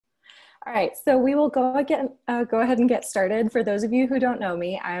All right, so we will go ahead and get started. For those of you who don't know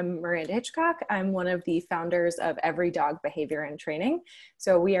me, I'm Miranda Hitchcock. I'm one of the founders of Every Dog Behavior and Training.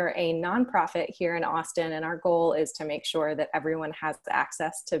 So we are a nonprofit here in Austin, and our goal is to make sure that everyone has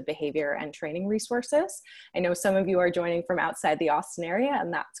access to behavior and training resources. I know some of you are joining from outside the Austin area,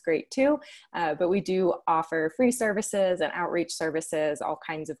 and that's great too, but we do offer free services and outreach services, all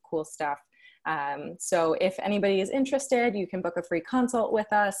kinds of cool stuff. So if anybody is interested, you can book a free consult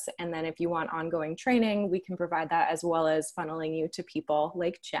with us. And then if you want ongoing training, we can provide that, as well as funneling you to people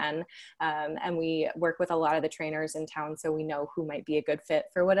like Jenn. And we work with a lot of the trainers in town, so we know who might be a good fit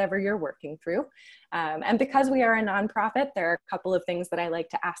for whatever you're working through. And because we are a nonprofit, there are a couple of things that I like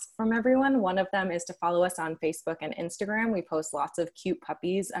to ask from everyone. One of them is to follow us on Facebook and Instagram. We post lots of cute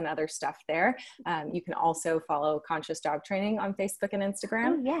puppies and other stuff there. You can also follow Conscious Dog Training on Facebook and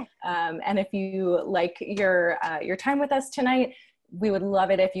Instagram. Oh, yes. And if you like your time with us tonight, we would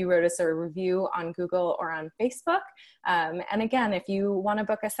love it if you wrote us a review on Google or on Facebook. And again, if you want to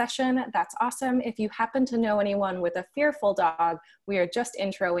book a session, that's awesome. If you happen to know anyone with a fearful dog, we are just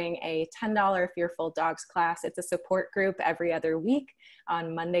introing a $10 Fearful Dogs class. It's a support group every other week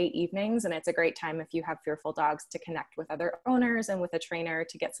on Monday evenings, and it's a great time if you have fearful dogs to connect with other owners and with a trainer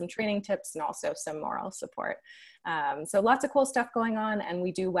to get some training tips and also some moral support. So lots of cool stuff going on, and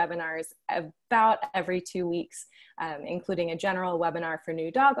we do webinars about every 2 weeks, including a general webinar for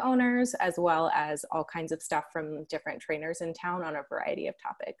new dog owners, as well as all kinds of stuff from different trainers in town on a variety of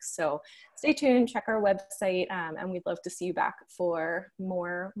topics. So stay tuned, check our website, and we'd love to see you back for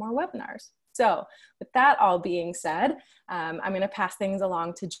more webinars. So with that all being said, I'm going to pass things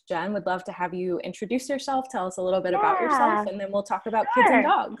along to Jenn. Would love to have you introduce yourself, tell us a little bit about yourself, and then we'll talk about kids and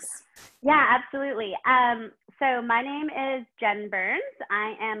dogs. Yeah, absolutely. So my name is Jenn Burns.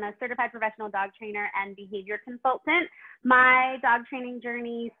 I am a certified professional dog trainer and behavior consultant. My dog training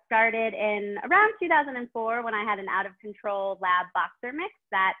journey started in around 2004 when I had an out of control lab boxer mix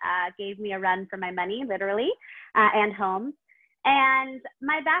that gave me a run for my money, literally, and home. And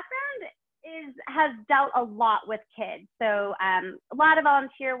my background has dealt a lot with kids. So a lot of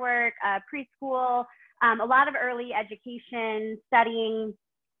volunteer work, preschool, a lot of early education, studying.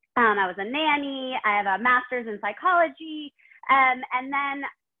 I was a nanny. I have a master's in psychology. And then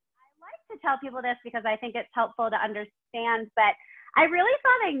I like to tell people this because I think it's helpful to understand, but I really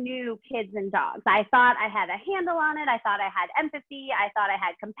thought I knew kids and dogs. I thought I had a handle on it. I thought I had empathy. I thought I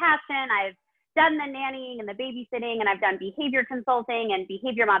had compassion. I've done the nannying and the babysitting, and I've done behavior consulting and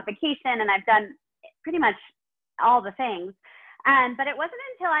behavior modification, and I've done pretty much all the things. But it wasn't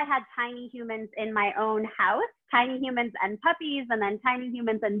until I had tiny humans in my own house, tiny humans and puppies, and then tiny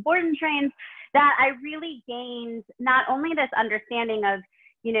humans and board and trains, that I really gained not only this understanding of,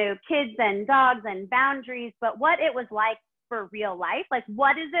 you know, kids and dogs and boundaries, but what it was like for real life. Like,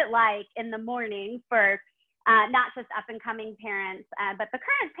 what is it like in the morning for not just up and coming parents, but the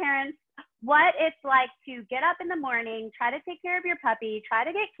current parents, what it's like to get up in the morning, try to take care of your puppy, try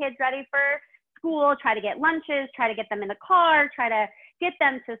to get kids ready for school, try to get lunches, try to get them in the car, try to get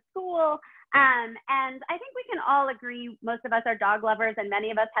them to school. And I think we can all agree, most of us are dog lovers, and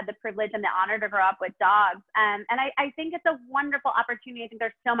many of us had the privilege and the honor to grow up with dogs. And I think it's a wonderful opportunity. I think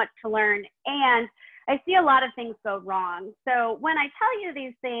there's so much to learn. And I see a lot of things go wrong. So when I tell you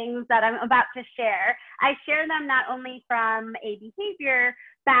these things that I'm about to share, I share them not only from a behavior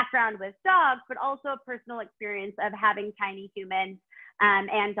background with dogs, but also a personal experience of having tiny humans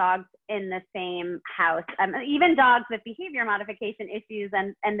and dogs in the same house, even dogs with behavior modification issues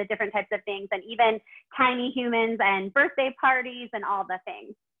and the different types of things, and even tiny humans and birthday parties and all the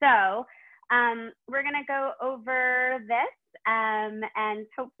things. So we're going to go over this, and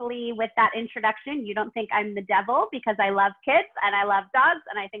hopefully with that introduction, you don't think I'm the devil, because I love kids and I love dogs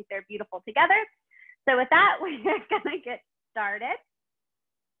and I think they're beautiful together. So with that, we're going to get started.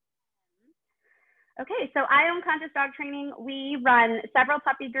 Okay, so I own Conscious Dog Training. We run several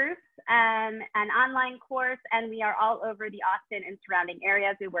puppy groups, an online course, and we are all over the Austin and surrounding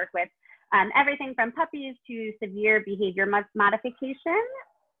areas. We work with everything from puppies to severe behavior modification,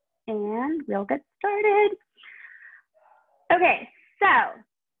 and we'll get started. Okay, so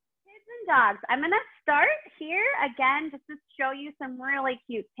kids and dogs. I'm going to start here again just to show you some really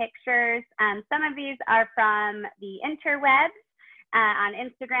cute pictures. Some of these are from the interwebs. On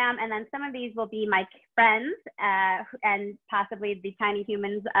Instagram, and then some of these will be my friends and possibly the tiny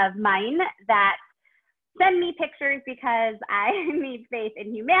humans of mine that send me pictures because I need faith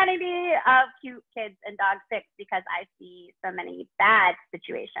in humanity of cute kids and dog pics, because I see so many bad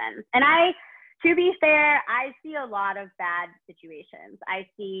situations. And to be fair, I see a lot of bad situations. I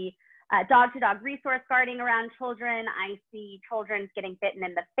see dog-to-dog resource guarding around children. I see children getting bitten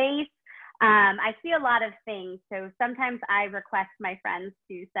in the face. I see a lot of things. So sometimes I request my friends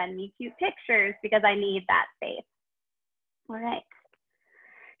to send me cute pictures because I need that space. All right.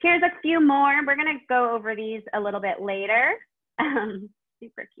 Here's a few more. We're going to go over these a little bit later.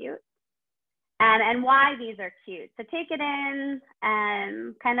 Super cute. And why these are cute. So take it in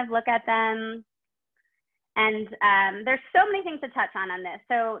and kind of look at them. And there's so many things to touch on this.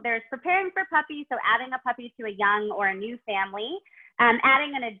 So there's preparing for puppies, so adding a puppy to a young or a new family,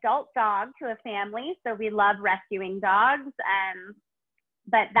 adding an adult dog to a family. So we love rescuing dogs,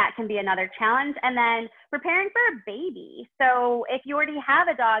 but that can be another challenge. And then preparing for a baby. So if you already have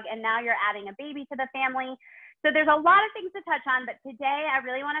a dog and now you're adding a baby to the family, so there's a lot of things to touch on, but today I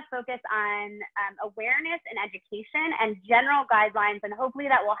really want to focus on awareness and education and general guidelines, and hopefully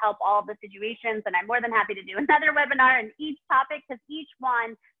that will help all of the situations. And I'm more than happy to do another webinar on each topic because each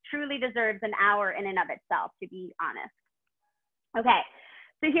one truly deserves an hour in and of itself, to be honest. Okay,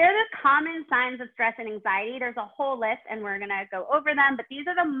 so here are the common signs of stress and anxiety. There's a whole list and we're gonna go over them, but these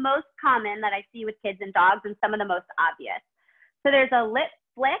are the most common that I see with kids and dogs and some of the most obvious. So there's a lip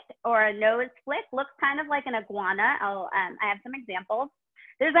flick or a nose flick, looks kind of like an iguana. I have some examples.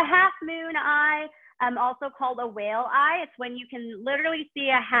 There's a half moon eye, also called a whale eye. It's when you can literally see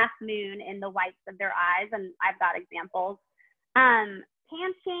a half moon in the whites of their eyes, and I've got examples.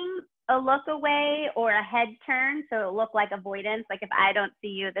 Panting, a look away or a head turn, so it look like avoidance, like if I don't see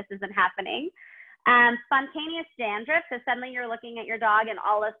you, this isn't happening. Spontaneous dandruff, so suddenly you're looking at your dog and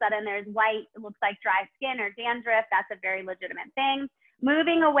all of a sudden there's white, it looks like dry skin or dandruff. That's a very legitimate thing.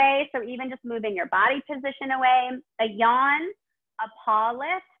 Moving away, so even just moving your body position away, a yawn, a paw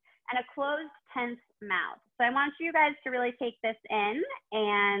lift, and a closed, tense mouth. So I want you guys to really take this in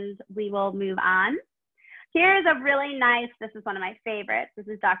and we will move on. Here's a really nice, this is one of my favorites. This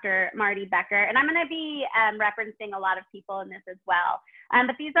is Dr. Marty Becker, and I'm gonna be referencing a lot of people in this as well.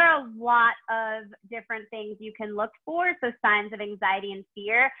 But these are a lot of different things you can look for, so signs of anxiety and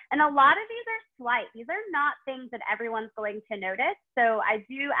fear. And a lot of these are slight. These are not things that everyone's going to notice. So I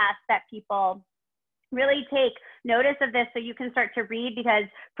do ask that people really take notice of this so you can start to read, because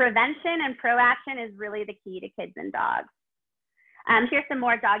prevention and proaction is really the key to kids and dogs. Here's some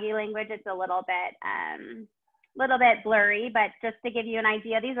more doggy language. It's a little bit blurry, but just to give you an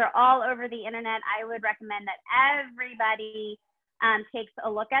idea, these are all over the internet. I would recommend that everybody takes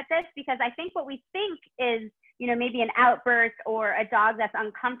a look at this, because I think what we think is, you know, maybe an outburst or a dog that's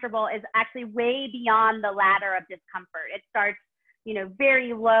uncomfortable is actually way beyond the ladder of discomfort. It starts, you know,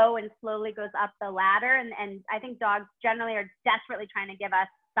 very low and slowly goes up the ladder. And I think dogs generally are desperately trying to give us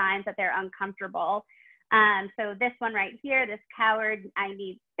signs that they're uncomfortable. So this one right here, this coward, I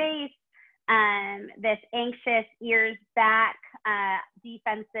need space, this anxious, ears back,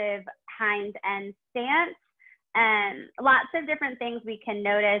 defensive hind end stance, and lots of different things we can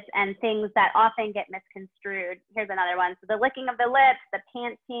notice and things that often get misconstrued. Here's another one. So the licking of the lips, the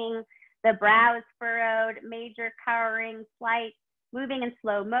panting, the brows furrowed, major cowering, slight, moving in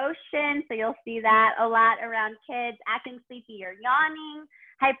slow motion. So you'll see that a lot around kids, acting sleepy or yawning,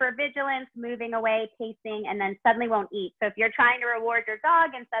 hypervigilance, moving away, pacing, and then suddenly won't eat. So if you're trying to reward your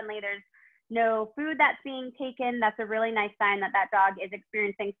dog and suddenly there's no food that's being taken, that's a really nice sign that that dog is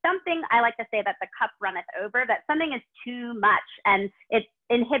experiencing something. I like to say that the cup runneth over, that something is too much and it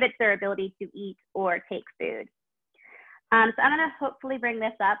inhibits their ability to eat or take food. So I'm gonna hopefully bring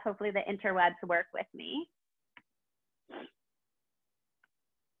this up. Hopefully the interwebs work with me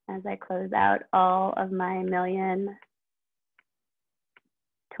as I close out all of my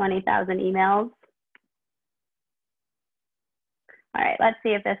 1,020,000 emails. All right, let's see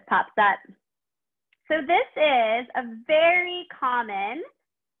if this pops up. So this is a very common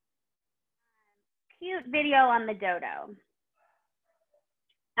cute video on the dodo.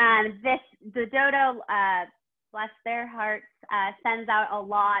 The dodo, bless their hearts, sends out a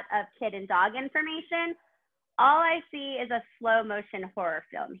lot of kid and dog information. All I see is a slow motion horror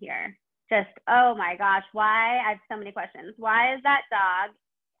film here. Just, oh my gosh, why? I have so many questions. Why is that dog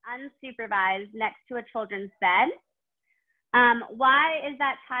unsupervised next to a children's bed? Why is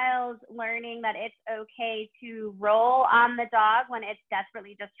that child learning that it's okay to roll on the dog when it's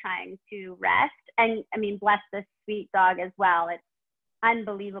desperately just trying to rest? And I mean, bless this sweet dog as well. It's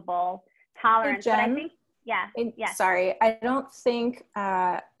unbelievable tolerance. Hey, Jen, but I think, yeah. Sorry, I don't think,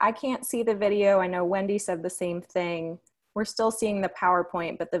 I can't see the video. I know Wendy said the same thing. We're still seeing the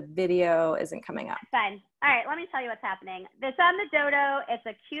PowerPoint, but the video isn't coming up. Fine. All right, let me tell you what's happening. This on the dodo, it's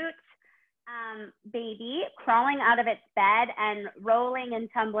a cute baby crawling out of its bed and rolling and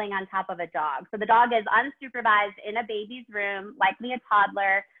tumbling on top of a dog. So the dog is unsupervised in a baby's room, likely a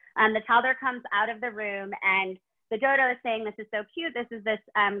toddler. The toddler comes out of the room and the dodo is saying, this is so cute. This is this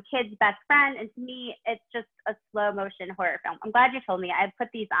kid's best friend. And to me, it's just a slow motion horror film. I'm glad you told me. I put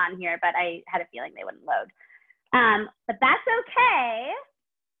these on here, but I had a feeling they wouldn't load. But that's okay.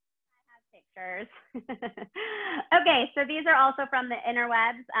 Pictures. Okay, so these are also from the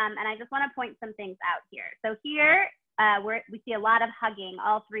interwebs, and I just want to point some things out here. So here we see a lot of hugging.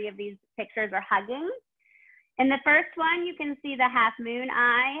 All three of these pictures are hugging. In the first one, you can see the half moon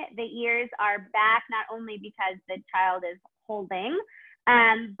eye. The ears are back, not only because the child is holding,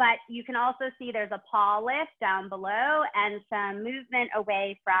 but you can also see there's a paw lift down below and some movement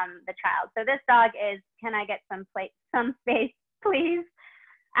away from the child. So this dog is, can I get some space, please?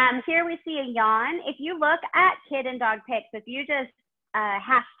 Here we see a yawn. If you look at kid and dog pics, if you just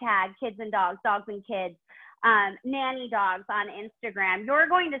hashtag kids and dogs, dogs and kids, nanny dogs on Instagram, you're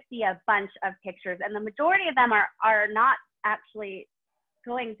going to see a bunch of pictures, and the majority of them are not actually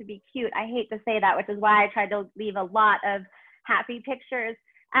going to be cute. I hate to say that, which is why I tried to leave a lot of happy pictures.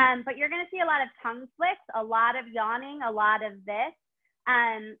 But you're going to see a lot of tongue flicks, a lot of yawning, a lot of this.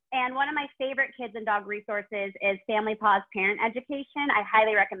 And one of my favorite kids and dog resources is Family Paws Parent Education. I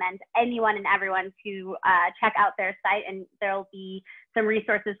highly recommend anyone and everyone to check out their site, and there'll be some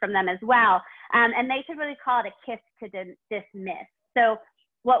resources from them as well. And they should really call it a kiss to dismiss. So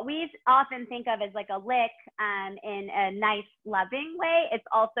what we often think of as like a lick in a nice, loving way, it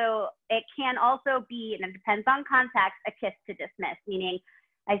can also be, and it depends on context, a kiss to dismiss, meaning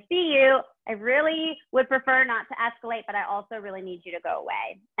I see you, I really would prefer not to escalate, but I also really need you to go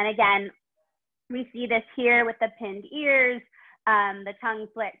away. And again, we see this here with the pinned ears, the tongue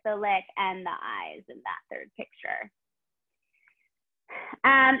flick, the lick, and the eyes in that third picture.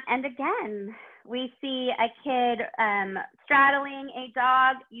 And again, we see a kid straddling a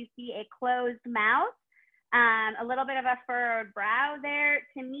dog. You see a closed mouth, a little bit of a furrowed brow there.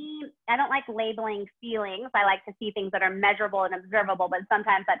 To me, I don't like labeling feelings. I like to see things that are measurable and observable, but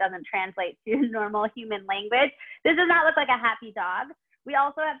sometimes that doesn't translate to normal human language. This does not look like a happy dog. We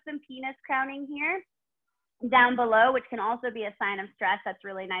also have some penis crowning here down below, which can also be a sign of stress. That's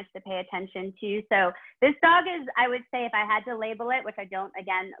really nice to pay attention to. So this dog is, I would say, if I had to label it, which I don't,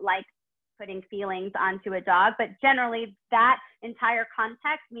 again, like putting feelings onto a dog, but generally that entire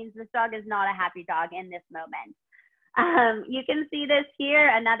context means this dog is not a happy dog in this moment. You can see this here,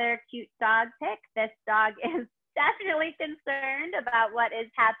 another cute dog pic. This dog is definitely concerned about what is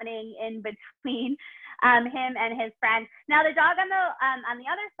happening in between him and his friend. Now the dog on the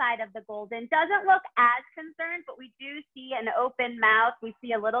other side of the golden doesn't look as concerned, but we do see an open mouth. We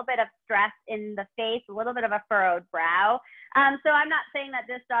see a little bit of stress in the face, a little bit of a furrowed brow. So I'm not saying that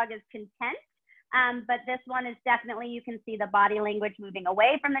this dog is content, but this one is definitely, you can see the body language moving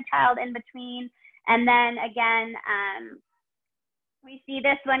away from the child in between. And then again, we see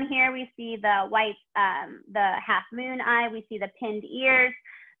this one here. We see the white, the half moon eye. We see the pinned ears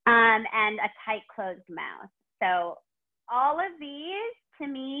and a tight closed mouth. So all of these, to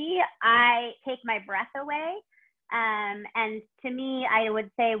me, I take my breath away. And to me, I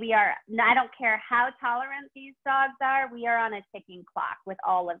would say I don't care how tolerant these dogs are, we are on a ticking clock with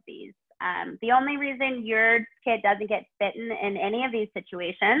all of these. The only reason your kid doesn't get bitten in any of these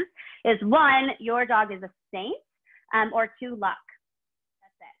situations is one, your dog is a saint, or two, luck.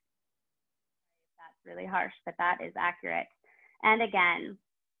 That's it. That's really harsh, but that is accurate. And again,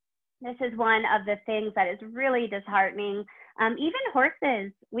 this is one of the things that is really disheartening. Even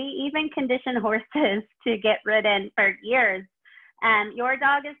horses, we even condition horses to get ridden for years. Your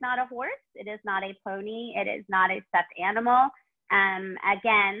dog is not a horse. It is not a pony. It is not a stuffed animal.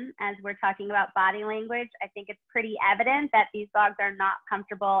 Again, as we're talking about body language, I think it's pretty evident that these dogs are not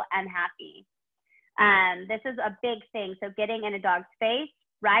comfortable and happy. This is a big thing. So getting in a dog's face,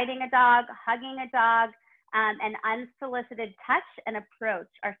 riding a dog, hugging a dog, and unsolicited touch and approach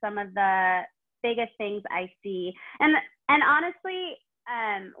are some of the biggest things I see. And honestly,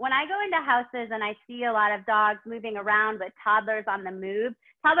 when I go into houses and I see a lot of dogs moving around with toddlers on the move,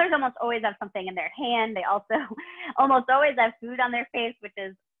 toddlers almost always have something in their hand. They also almost always have food on their face, which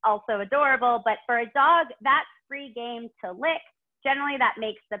is also adorable. But for a dog, that's free game to lick. Generally, that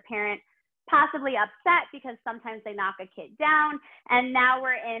makes the parent possibly upset because sometimes they knock a kid down. And now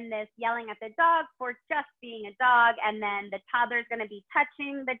we're in this yelling at the dog for just being a dog. And then the toddler's going to be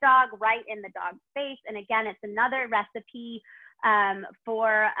touching the dog right in the dog's face. And again, it's another recipe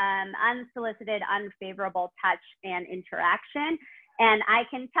for unsolicited, unfavorable touch and interaction. And I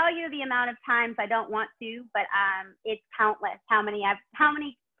can tell you the amount of times, I don't want to, but it's countless how many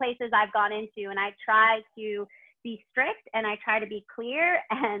places I've gone into, and I try to be strict and I try to be clear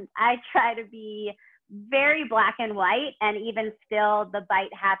and I try to be very black and white, and even still the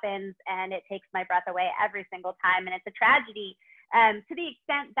bite happens and it takes my breath away every single time, and it's a tragedy. To the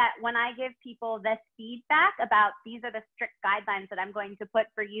extent that when I give people this feedback about these are the strict guidelines that I'm going to put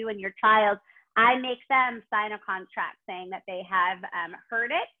for you and your child, I make them sign a contract saying that they have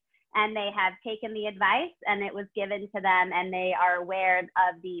heard it and they have taken the advice and it was given to them, and they are aware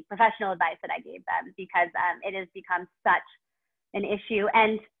of the professional advice that I gave them, because it has become such an issue.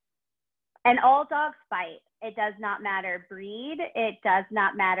 And all dogs bite. It does not matter breed. It does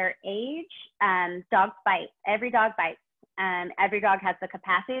not matter age. Dogs bite. Every dog bites. Every dog has the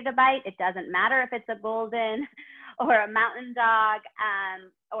capacity to bite. It doesn't matter if it's a golden or a mountain dog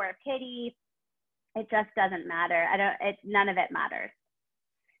or a pitty. It just doesn't matter. None of it matters.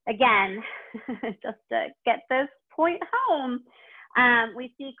 Again, just to get this point home,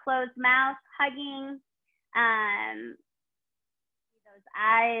 we see closed mouth, hugging, those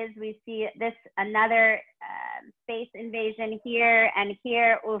eyes. We see this another space invasion here and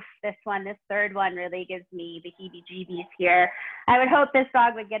here. Oof, this third one really gives me the heebie-jeebies here. I would hope this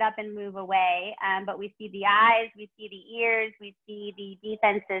dog would get up and move away, but we see the eyes, we see the ears, we see the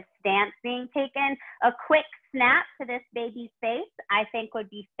defensive stance being taken. A quick snap to this baby's face, I think, would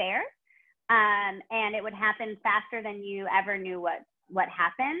be fair, and it would happen faster than you ever knew what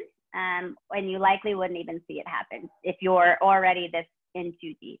happened, and you likely wouldn't even see it happen if you're already this in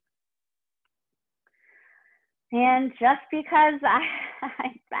too deep. And just because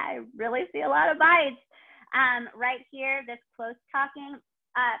I really see a lot of bites, right here, this close talking,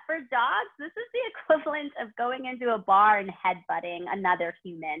 for dogs, this is the equivalent of going into a bar and headbutting another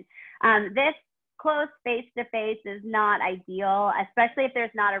human. This close face-to-face is not ideal, especially if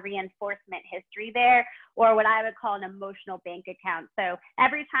there's not a reinforcement history there, or what I would call an emotional bank account. So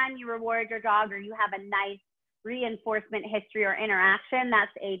every time you reward your dog or you have a nice reinforcement history or interaction,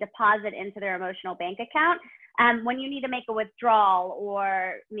 that's a deposit into their emotional bank account. When you need to make a withdrawal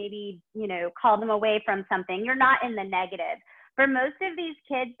or maybe, call them away from something, you're not in the negative. For most of these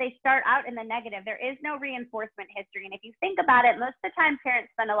kids, they start out in the negative. There is no reinforcement history. And if you think about it, most of the time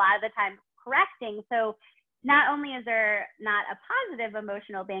parents spend a lot of the time correcting. So not only is there not a positive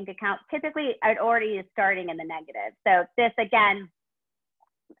emotional bank account, typically it already is starting in the negative. So this, again,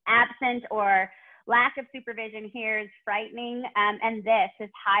 absent or lack of supervision here is frightening. And this is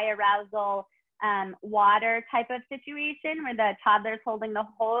high arousal water type of situation where the toddler's holding the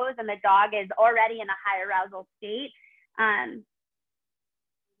hose and the dog is already in a high arousal state. Makes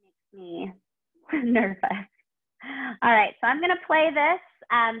me nervous. All right, so I'm going to play this.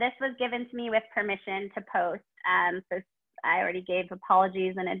 This was given to me with permission to post. So I already gave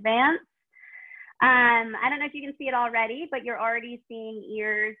apologies in advance. I don't know if you can see it already, but you're already seeing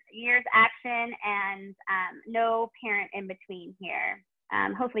ears action and no parent in between here.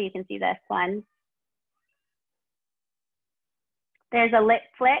 Hopefully you can see this one. There's a lip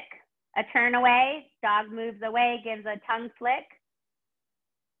flick, a turn away, dog moves away, gives a tongue flick,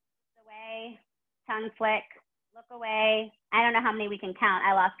 away, tongue flick, look away. I don't know how many we can count.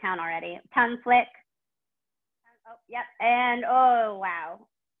 I lost count already. Tongue flick. Oh, yep. And oh, wow.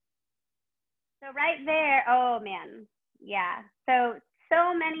 So right there, oh man, yeah. So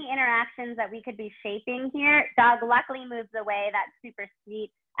many interactions that we could be shaping here. Dog luckily moves away. That's super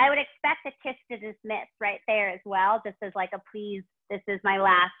sweet. I would expect a kiss to dismiss right there as well, just as like a please, this is my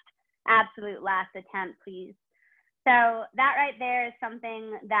absolute last attempt, please. So that right there is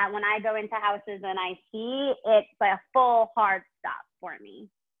something that when I go into houses and I see, it's a full hard stop for me.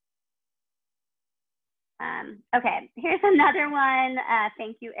 Okay, here's another one.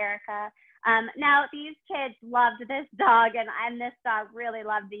 Thank you, Erica. Now these kids loved this dog and this dog really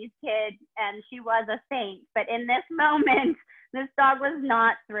loved these kids and she was a saint, but in this moment, this dog was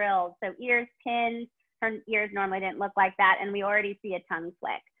not thrilled. So ears pinned, her ears normally didn't look like that, and we already see a tongue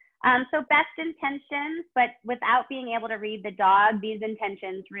flick. So best intentions, but without being able to read the dog, these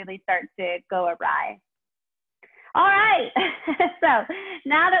intentions really start to go awry. All right, so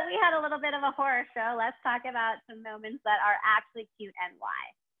now that we had a little bit of a horror show, let's talk about some moments that are actually cute and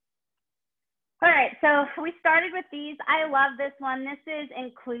why. All right, so we started with these. I love this one. This is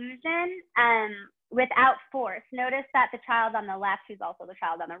inclusion without force. Notice that the child on the left, who's also the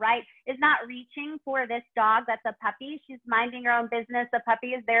child on the right, is not reaching for this dog that's a puppy. She's minding her own business. The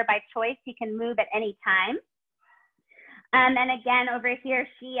puppy is there by choice. He can move at any time. And again, over here,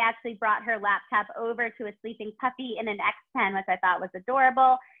 she actually brought her laptop over to a sleeping puppy in an X-Pen, which I thought was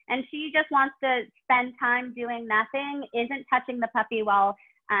adorable. And she just wants to spend time doing nothing, isn't touching the puppy while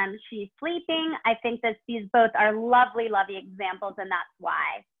she's sleeping. I think that these both are lovely, lovely examples, and that's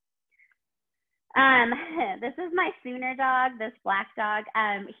why. This is my Sooner dog, this black dog.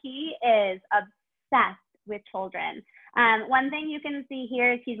 He is obsessed with children. One thing you can see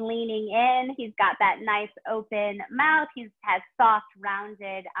here is he's leaning in. He's got that nice open mouth. He has soft,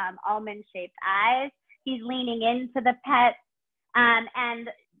 rounded, almond-shaped eyes. He's leaning into the pet. And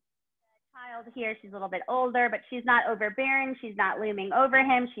the child here, she's a little bit older, but she's not overbearing. She's not looming over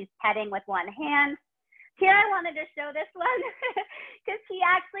him. She's petting with one hand. Here I wanted to show this one because he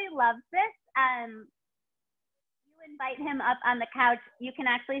actually loves this. You invite him up on the couch, you can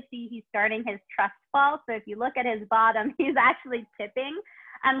actually see he's starting his trust fall. So if you look at his bottom, he's actually tipping.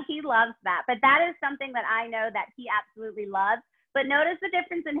 He loves that. But that is something that I know that he absolutely loves. But notice the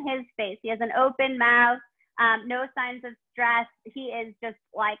difference in his face. He has an open mouth, no signs of stress. He is just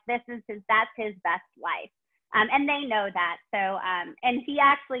like, that's his best life. And they know that. So, and he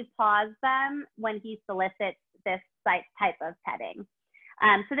actually paws them when he solicits this type of petting.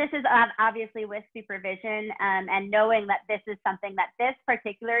 So this is obviously with supervision, and knowing that this is something that this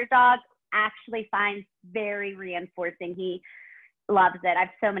particular dog actually finds very reinforcing. He loves it. I have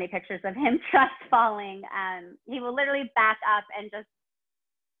so many pictures of him trust falling. He will literally back up and just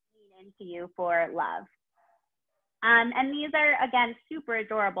lean into you for love. And these are, again, super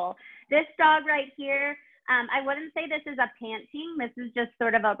adorable. This dog right here, I wouldn't say this is a panting. This is just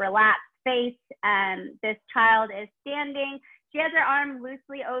sort of a relaxed face. This child is standing. She has her arm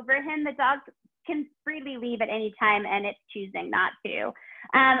loosely over him. The dog can freely leave at any time, and it's choosing not to.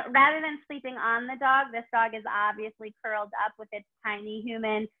 Rather than sleeping on the dog, this dog is obviously curled up with its tiny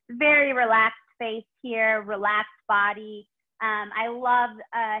human. Very relaxed face here, relaxed body. I love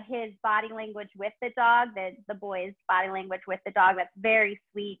his body language with the dog, the boy's body language with the dog. That's very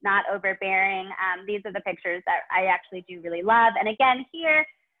sweet, not overbearing. These are the pictures that I actually do really love. And again, here,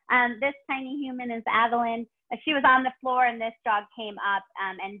 this tiny human is Adeline. She was on the floor and this dog came up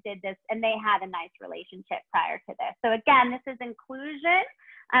and did this, and they had a nice relationship prior to this. So again, this is inclusion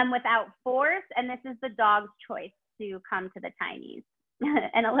without force, and this is the dog's choice to come to the tinies.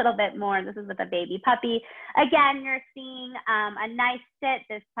 And a little bit more, this is with a baby puppy. Again, you're seeing a nice sit.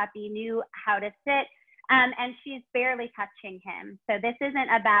 This puppy knew how to sit, and she's barely touching him. So this isn't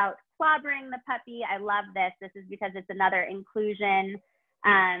about clobbering the puppy. I love this. This is because it's another inclusion.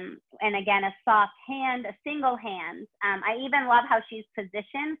 And again, a soft hand, a single hand. I even love how she's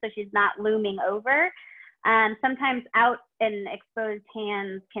positioned, so she's not looming over. Sometimes out and exposed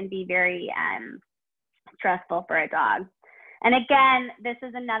hands can be very stressful for a dog. And again, this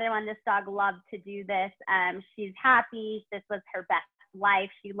is another one. This dog loved to do this. She's happy. This was her best life.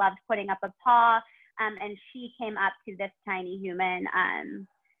 She loved putting up a paw, and she came up to this tiny human.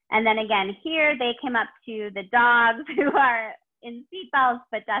 And then again, here they came up to the dogs who are in seatbelts,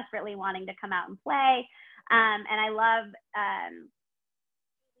 but desperately wanting to come out and play. And I love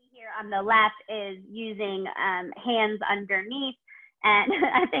here on the left is using hands underneath. And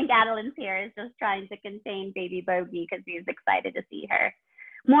I think Adeline's here is just trying to contain baby Bogey because he's excited to see her.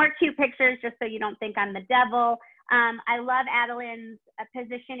 More cute pictures just so you don't think I'm the devil. I love Adeline's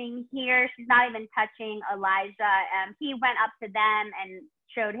positioning here. She's not even touching Elijah. He went up to them and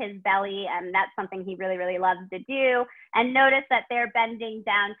showed his belly, and that's something he really, really loves to do. And notice that they're bending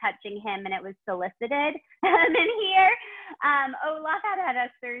down, touching him, and it was solicited. And here, Olaf had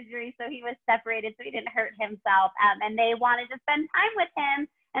a surgery, so he was separated, so he didn't hurt himself. And they wanted to spend time with him,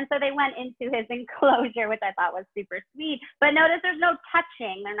 and so they went into his enclosure, which I thought was super sweet. But notice there's no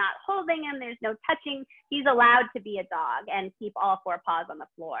touching. They're not holding him. There's no touching. He's allowed to be a dog and keep all four paws on the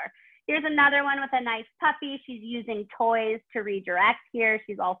floor. Here's another one with a nice puppy. She's using toys to redirect here.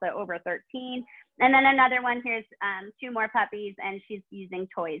 She's also over 13. And then another one, here's two more puppies, and she's using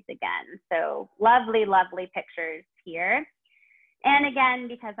toys again. So lovely, lovely pictures here. And again,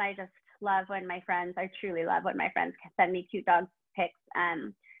 because I just love when my friends, I truly love when my friends send me cute dog pics.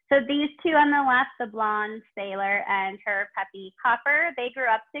 So these two on the left, the blonde sailor and her puppy Copper, they grew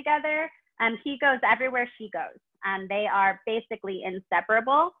up together. He goes everywhere she goes. They are basically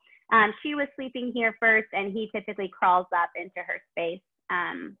inseparable. She was sleeping here first, and he typically crawls up into her space.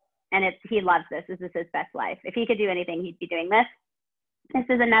 And he loves this. This is his best life. If he could do anything, he'd be doing this. This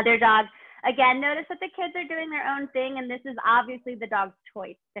is another dog. Again, notice that the kids are doing their own thing, and this is obviously the dog's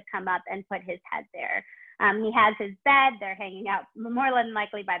choice to come up and put his head there. He has his bed. They're hanging out more than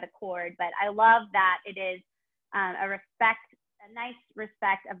likely by the cord, but I love that it is a nice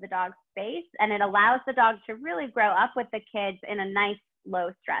respect of the dog's space, and it allows the dog to really grow up with the kids in a nice,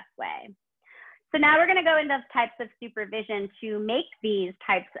 low stress way. So now we're going to go into types of supervision to make these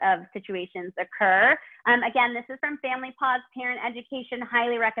types of situations occur. Again, this is from Family Paws Parent Education.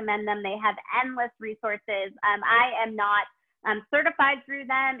 Highly recommend them. They have endless resources. I am not certified through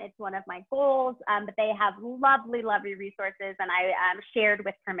them. It's one of my goals, but they have lovely, lovely resources, and I shared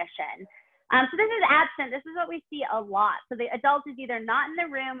with permission. So this is absent. This is what we see a lot. So the adult is either not in the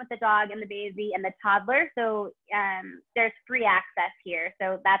room with the dog and the baby and the toddler. So there's free access here.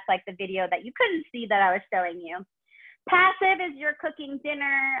 So that's like the video that you couldn't see that I was showing you. Passive is you're cooking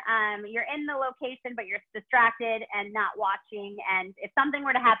dinner. You're in the location, but you're distracted and not watching. And if something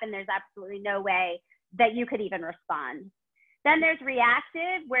were to happen, there's absolutely no way that you could even respond. Then there's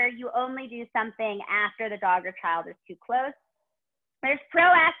reactive, where you only do something after the dog or child is too close. There's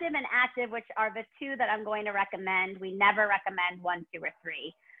proactive and active, which are the two that I'm going to recommend. We never recommend 1, 2, or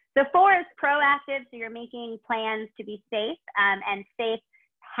 3. So 4 is proactive, so you're making plans to be safe and safe,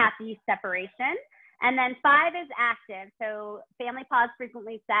 happy separation. And then 5 is active. So Family Pause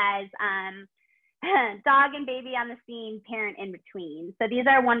frequently says, dog and baby on the scene, parent in between. So these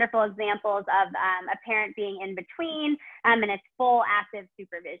are wonderful examples of a parent being in between, and it's full active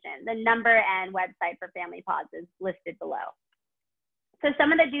supervision. The number and website for Family Pause is listed below. So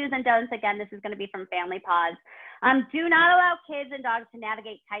some of the do's and don'ts, again, this is going to be from Family Pause. Do not allow kids and dogs to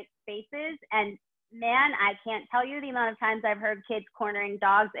navigate tight spaces. And man, I can't tell you the amount of times I've heard kids cornering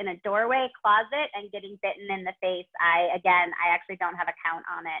dogs in a doorway, closet, and getting bitten in the face. I actually don't have a count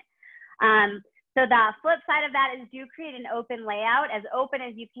on it. So the flip side of that is do create an open layout, as open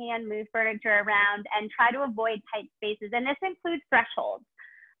as you can, move furniture around, and try to avoid tight spaces. And this includes thresholds.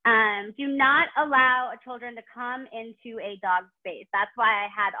 Do not allow children to come into a dog space. That's why I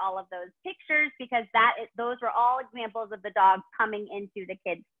had all of those pictures, because those were all examples of the dogs coming into the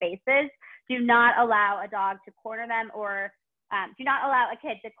kids' spaces. Do not allow a dog to corner them, or do not allow a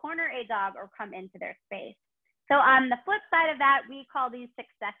kid to corner a dog or come into their space. So on the flip side of that, we call these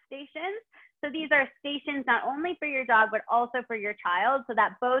success stations. So these are stations not only for your dog, but also for your child, so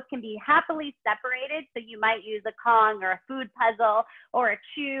that both can be happily separated. So you might use a Kong or a food puzzle or a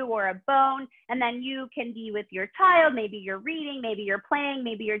chew or a bone, and then you can be with your child. Maybe you're reading, maybe you're playing,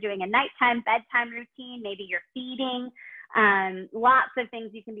 maybe you're doing a nighttime bedtime routine, maybe you're feeding. Lots of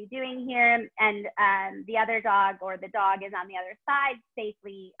things you can be doing here, and the other dog or the dog is on the other side,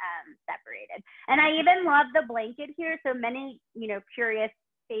 safely separated. And I even love the blanket here. So many, curious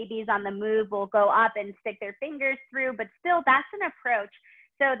babies on the move will go up and stick their fingers through, but still that's an approach.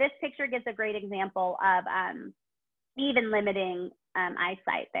 So this picture gives a great example of even limiting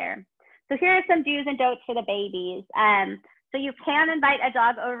eyesight there. So here are some do's and don'ts for the babies. So you can invite a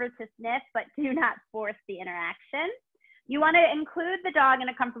dog over to sniff, but do not force the interaction. You want to include the dog in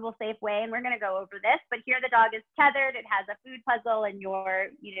a comfortable, safe way, and we're going to go over this, but here the dog is tethered, it has a food puzzle, and you're,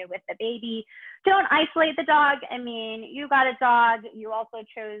 with the baby. Don't isolate the dog. I mean, you got a dog, you also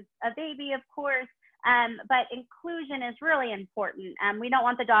chose a baby, of course, but inclusion is really important. We don't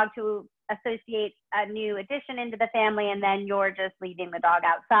want the dog to associate a new addition into the family, and then you're just leaving the dog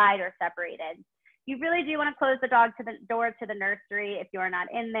outside or separated. You really do want to close the door to the nursery if you're not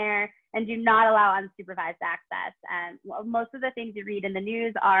in there, and do not allow unsupervised access. Most of the things you read in the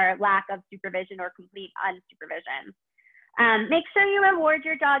news are lack of supervision or complete unsupervision. Make sure you reward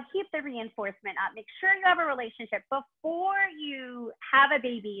your dog. Keep the reinforcement up. Make sure you have a relationship. Before you have a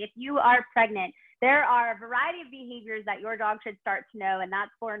baby, if you are pregnant, there are a variety of behaviors that your dog should start to know, and that's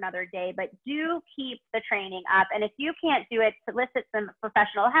for another day, but do keep the training up. And if you can't do it, solicit some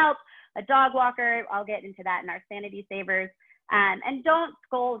professional help, a dog walker. I'll get into that in our Sanity Savers. And don't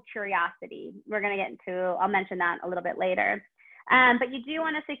scold curiosity. I'll mention that a little bit later. But you do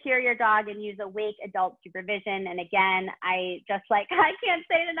want to secure your dog and use awake adult supervision. And again, I can't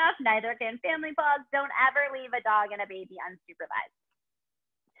say it enough, neither can Family Pause. Don't ever leave a dog and a baby unsupervised.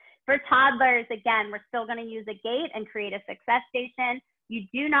 For toddlers, again, we're still going to use a gate and create a success station. You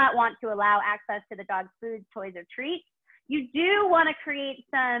do not want to allow access to the dog's food, toys, or treats. You do want to create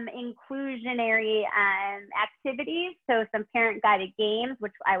some inclusionary activities, so some parent-guided games,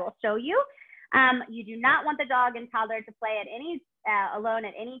 which I will show you. You do not want the dog and toddler to play alone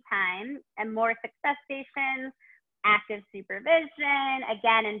at any time, and more success stations, active supervision,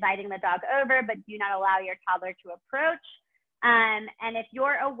 again, inviting the dog over, but do not allow your toddler to approach. And if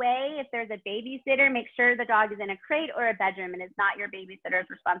you're away, if there's a babysitter, make sure the dog is in a crate or a bedroom, and it's not your babysitter's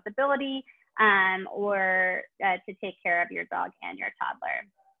responsibility or to take care of your dog and your toddler.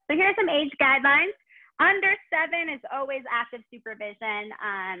 So here are some age guidelines. Under 7 is always active supervision,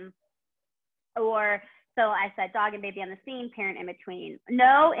 so I said dog and baby on the scene, parent in between.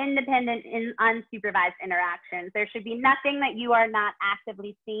 No independent unsupervised interactions. There should be nothing that you are not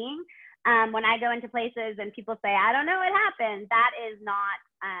actively seeing. When I go into places and people say, I don't know what happened, that is not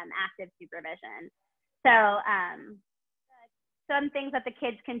active supervision. So some things that the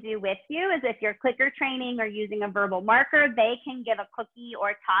kids can do with you is if you're clicker training or using a verbal marker, they can give a cookie or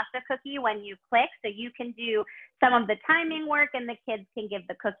toss a cookie when you click. So you can do some of the timing work and the kids can give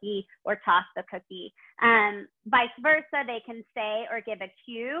the cookie or toss the cookie. Vice versa, they can say or give a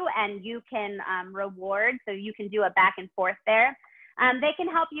cue and you can reward. So you can do a back and forth there. They can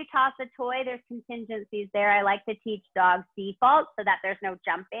help you toss a toy. There's contingencies there. I like to teach dogs default so that there's no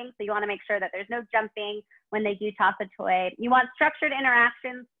jumping. So you want to make sure that there's no jumping when they do toss a toy. You want structured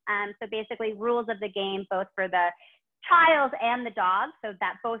interactions. So basically rules of the game, both for the child and the dog, so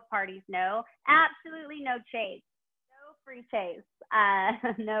that both parties know. Absolutely no chase. No free chase.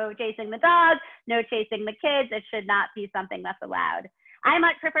 No chasing the dog, no chasing the kids. It should not be something that's allowed. I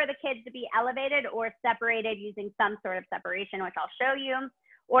much prefer the kids to be elevated or separated using some sort of separation, which I'll show you,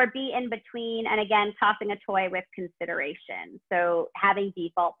 or be in between, and again, tossing a toy with consideration. So having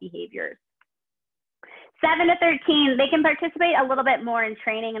default behaviors. 7 to 13, they can participate a little bit more in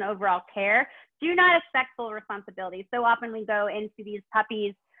training and overall care. Do not expect full responsibility. So often we go into these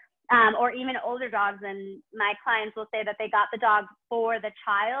puppies or even older dogs, and my clients will say that they got the dog for the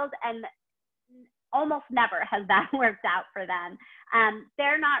child, and almost never has that worked out for them.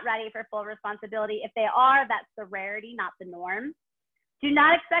 They're not ready for full responsibility. If they are, that's the rarity, not the norm. Do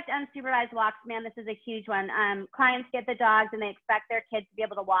not expect unsupervised walks. Man, this is a huge one. Clients get the dogs and they expect their kids to be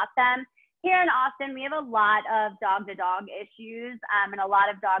able to walk them. Here in Austin, we have a lot of dog-to-dog issues and a lot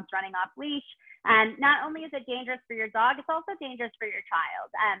of dogs running off leash. And not only is it dangerous for your dog, it's also dangerous for your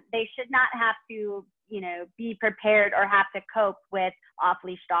child. They should not have to, be prepared or have to cope with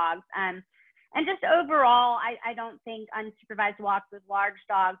off-leash dogs. And just overall, I don't think unsupervised walks with large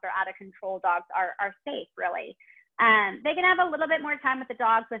dogs or out of control dogs are safe, really. They can have a little bit more time with the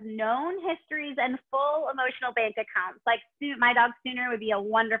dogs with known histories and full emotional bank accounts. Like my dog Sooner would be a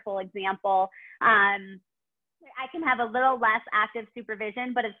wonderful example. I can have a little less active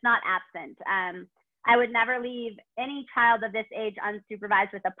supervision, but it's not absent. I would never leave any child of this age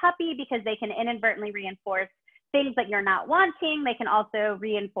unsupervised with a puppy because they can inadvertently reinforce things that you're not wanting. They can also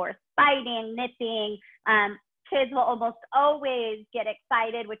reinforce biting, nipping. Kids will almost always get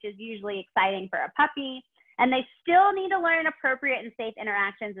excited, which is usually exciting for a puppy. And they still need to learn appropriate and safe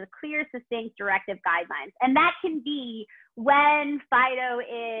interactions with clear, succinct, directive guidelines. And that can be when Fido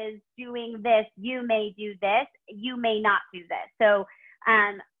is doing this, you may do this, you may not do this. So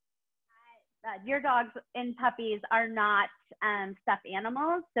your dogs and puppies are not stuffed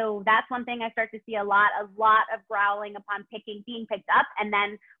animals. So that's one thing I start to see a lot of growling upon being picked up, and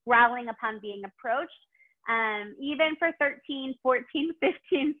then growling upon being approached. Even for 13, 14,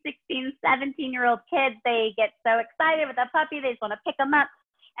 15, 16, 17-year-old kids, they get so excited with a puppy, they just want to pick them up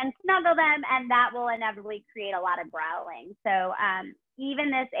and snuggle them, and that will inevitably create a lot of growling. So even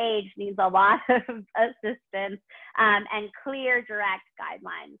this age needs a lot of assistance and clear, direct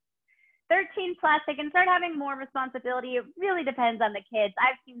guidelines. 13 plus, they can start having more responsibility. It really depends on the kids.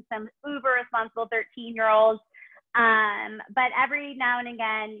 I've seen some uber responsible 13-year-olds, but every now and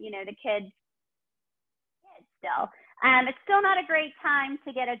again, the kids still. It's still not a great time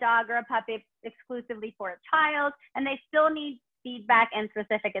to get a dog or a puppy exclusively for a child, and they still need feedback and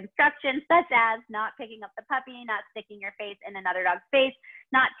specific instructions, such as not picking up the puppy, not sticking your face in another dog's face,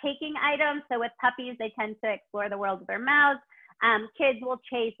 not taking items. So with puppies, they tend to explore the world with their mouths. Kids will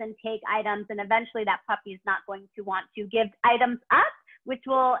chase and take items, and eventually that puppy is not going to want to give items up, which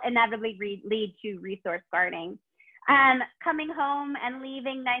will inevitably lead to resource guarding. Coming home and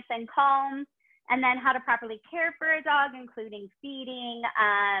leaving nice and calm, and then how to properly care for a dog, including feeding,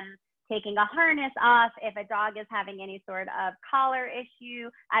 taking a harness off if a dog is having any sort of collar issue.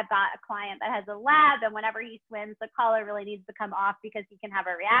 I've got a client that has a lab, and whenever he swims, the collar really needs to come off because he can have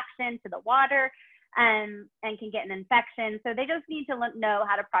a reaction to the water and can get an infection. So they just need to know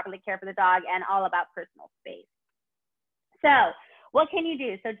how to properly care for the dog and all about personal space. So what can you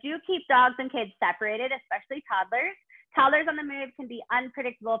do? So do keep dogs and kids separated, especially toddlers. Toddlers on the move can be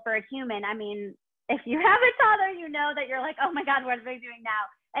unpredictable for a human. I mean, if you have a toddler, you know that you're like, oh my God, what are they doing now?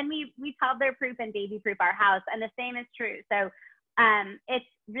 And we toddler proof and baby proof our house, and the same is true. So it's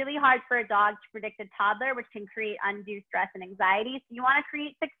really hard for a dog to predict a toddler, which can create undue stress and anxiety. So you want to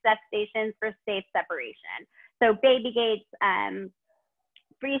create success stations for safe separation. So baby gates,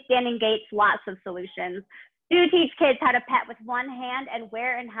 freestanding gates, lots of solutions. Do teach kids how to pet with one hand and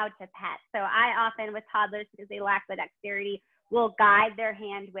where and how to pet. So I often, with toddlers, because they lack the dexterity, will guide their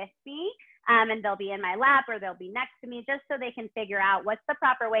hand with me, and they'll be in my lap or they'll be next to me, just so they can figure out what's the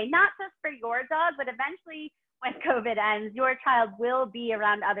proper way, not just for your dog, but eventually when COVID ends, your child will be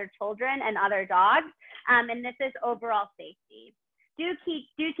around other children and other dogs, and this is overall safety. do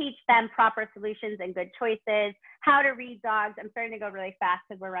teach them proper solutions and good choices, how to read dogs. I'm starting to go really fast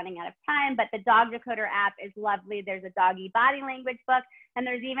because we're running out of time, but the Dog Decoder app is lovely. There's a doggy body language book, and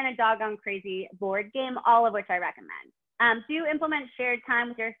there's even a Doggone Crazy board game, all of which I recommend. Do implement shared time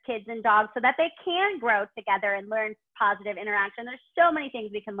with your kids and dogs so that they can grow together and learn positive interaction. There's so many things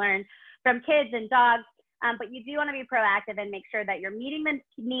we can learn from kids and dogs, but you do want to be proactive and make sure that you're meeting the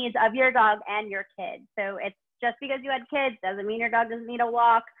needs of your dog and your kids. So it's just because you had kids doesn't mean your dog doesn't need a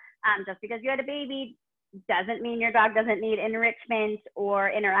walk. Just because you had a baby doesn't mean your dog doesn't need enrichment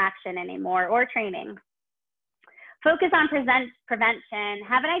or interaction anymore or training. Focus on prevention.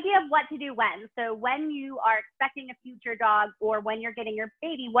 Have an idea of what to do when. So when you are expecting a future dog or when you're getting your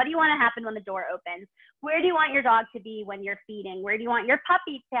baby, what do you want to happen when the door opens? Where do you want your dog to be when you're feeding? Where do you want your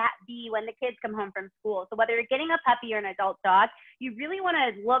puppy to be when the kids come home from school? So whether you're getting a puppy or an adult dog, you really want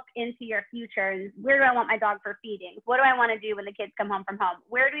to look into your future and where do I want my dog for feeding? What do I want to do when the kids come home from home?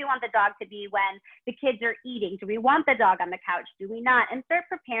 Where do we want the dog to be when the kids are eating? Do we want the dog on the couch? Do we not? And start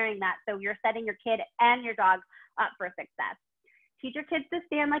preparing that so you're setting your kid and your dog up for success. Teach your kids to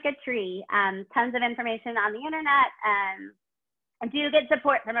stand like a tree. Tons of information on the internet. And do get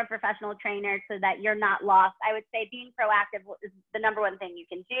support from a professional trainer so that you're not lost. I would say being proactive is the number one thing you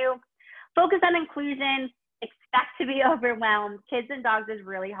can do. Focus on inclusion. Expect to be overwhelmed. Kids and dogs is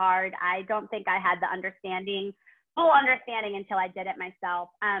really hard. I don't think I had the full understanding until I did it myself.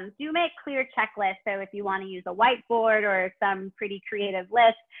 Do make clear checklists. So if you want to use a whiteboard or some pretty creative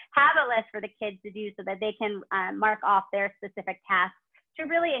list, have a list for the kids to do so that they can mark off their specific tasks to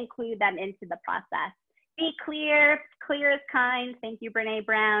really include them into the process. Be clear. Clear is kind. Thank you, Brene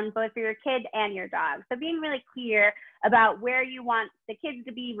Brown, both for your kid and your dog. So being really clear about where you want the kids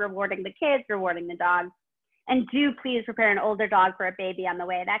to be, rewarding the kids, rewarding the dogs. And do please prepare an older dog for a baby on the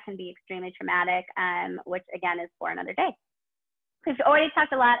way. That can be extremely traumatic, which again is for another day. We've already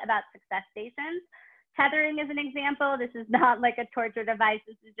talked a lot about success stations. Tethering is an example. This is not like a torture device.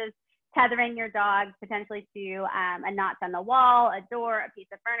 This is just tethering your dog potentially to a notch on the wall, a door, a piece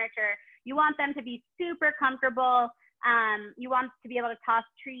of furniture. You want them to be super comfortable. You want to be able to toss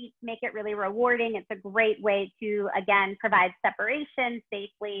treats, make it really rewarding. It's a great way to, again, provide separation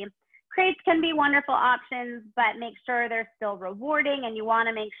safely. Crates can be wonderful options, but make sure they're still rewarding, and you want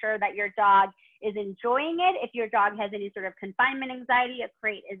to make sure that your dog is enjoying it. If your dog has any sort of confinement anxiety, a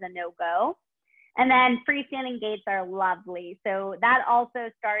crate is a no-go. And then freestanding gates are lovely. So that also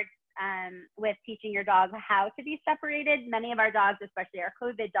starts with teaching your dog how to be separated. Many of our dogs, especially our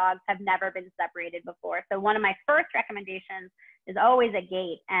COVID dogs, have never been separated before. So one of my first recommendations is always a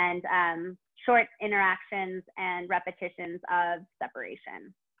gate and short interactions and repetitions of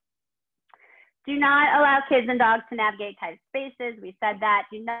separation. Do not allow kids and dogs to navigate tight spaces. We said that.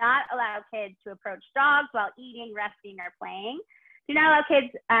 Do not allow kids to approach dogs while eating, resting, or playing. Do not allow kids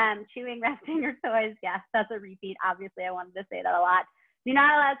chewing, resting, or toys. Yes, that's a repeat. Obviously, I wanted to say that a lot. Do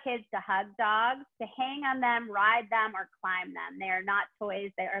not allow kids to hug dogs, to hang on them, ride them, or climb them. They are not toys.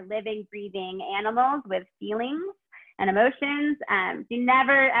 They are living, breathing animals with feelings and emotions. Do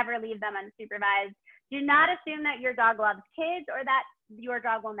never, ever leave them unsupervised. Do not assume that your dog loves kids or that your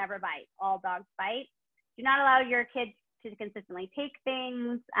dog will never bite. All dogs bite. Do not allow your kids to consistently take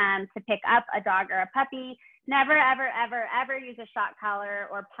things, to pick up a dog or a puppy. Never, ever, ever, ever use a shock collar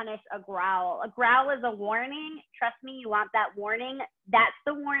or punish a growl. A growl is a warning. Trust me, you want that warning. That's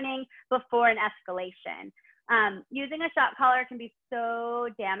the warning before an escalation. Using a shock collar can be so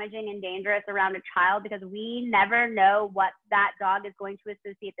damaging and dangerous around a child because we never know what that dog is going to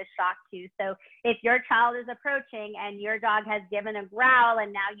associate the shock to. So if your child is approaching and your dog has given a growl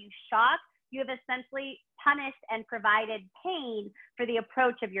and now you shock, you have essentially punished and provided pain for the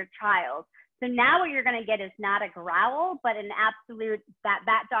approach of your child. So now what you're going to get is not a growl, but an absolute,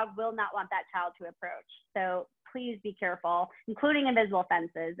 that dog will not want that child to approach. So please be careful, including invisible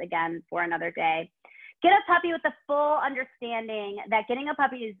fences, again, for another day. Get a puppy with the full understanding that getting a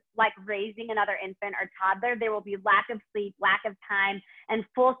puppy is like raising another infant or toddler. There will be lack of sleep, lack of time, and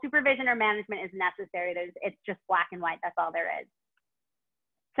full supervision or management is necessary. It's just black and white. That's all there is.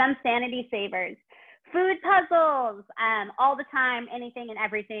 Some sanity savers. Food puzzles, all the time, anything and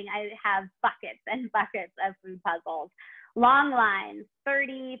everything. I have buckets and buckets of food puzzles. Long lines,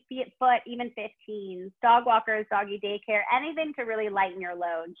 30 foot, even 15, dog walkers, doggy daycare, anything to really lighten your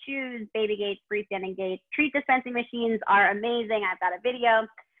load. Shoes, baby gates, freestanding gates, treat dispensing machines are amazing. I've got a video.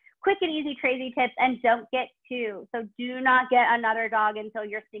 Quick and easy crazy tips, and don't get two. So do not get another dog until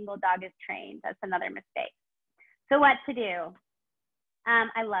your single dog is trained. That's another mistake. So what to do?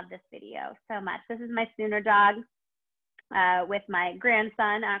 I love this video so much. This is my Sooner dog with my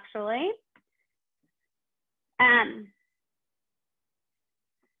grandson, actually.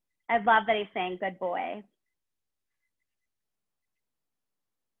 I love that he's saying good boy.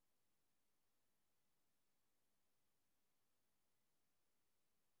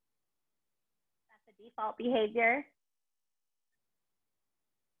 That's the default behavior.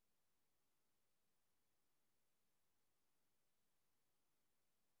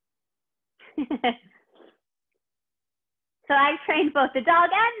 So I trained both the dog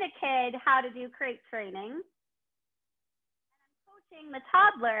and the kid how to do crate training. And I'm coaching the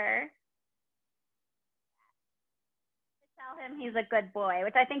toddler to tell him he's a good boy,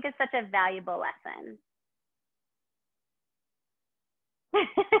 which I think is such a valuable lesson.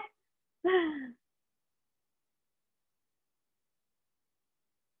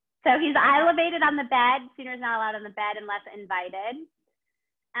 So he's elevated on the bed. Sooner's not allowed on the bed unless invited.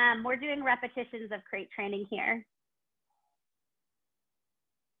 We're doing repetitions of crate training here.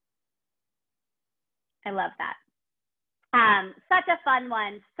 I love that. Such a fun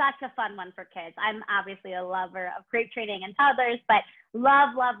one for kids. I'm obviously a lover of crate training and toddlers, but love,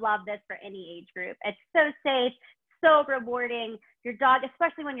 love, love this for any age group. It's so safe, so rewarding. Your dog,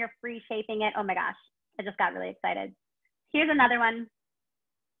 especially when you're free shaping it. Oh my gosh, I just got really excited. Here's another one.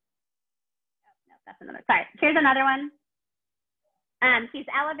 Oh, no, that's another, sorry. Here's another one. He's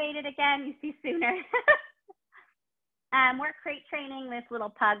elevated again, you see Sooner. We're crate training this little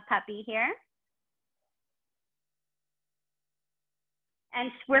pug puppy here. And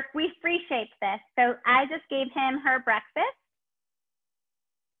we free shaped this. So I just gave him her breakfast.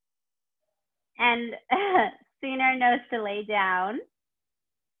 And Sooner knows to lay down.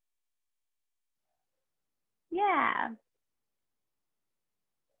 Yeah.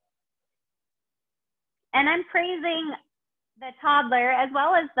 And I'm praising the toddler as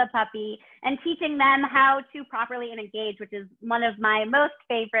well as the puppy and teaching them how to properly engage, which is one of my most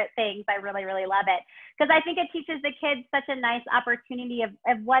favorite things. I really, really love it because I think it teaches the kids such a nice opportunity of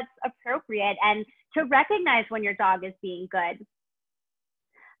what's appropriate and to recognize when your dog is being good.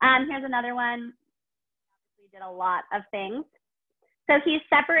 Here's another one. We did a lot of things. So he's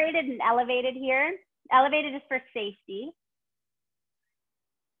separated and elevated here. Elevated is for safety.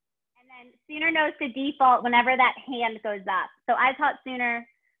 And Sooner knows to default whenever that hand goes up. So I taught Sooner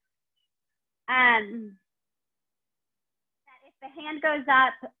that if the hand goes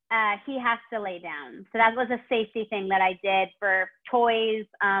up, he has to lay down. So that was a safety thing that I did for toys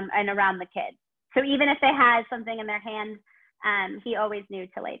and around the kids. So even if they had something in their hand, he always knew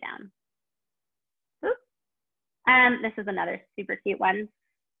to lay down. This is another super cute one.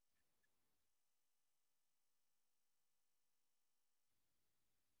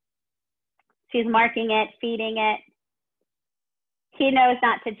 She's marking it, feeding it. He knows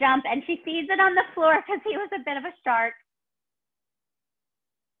not to jump, and she feeds it on the floor because he was a bit of a shark.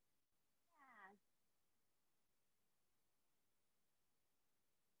 Yeah.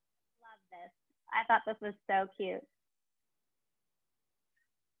 Love this. I thought this was so cute.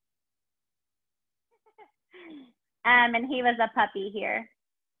 And he was a puppy here.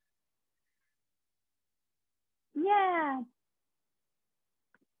 Yeah.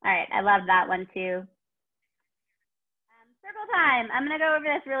 All right, I love that one too. Circle time. I'm gonna go over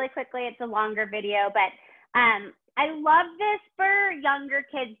this really quickly. It's a longer video, but I love this for younger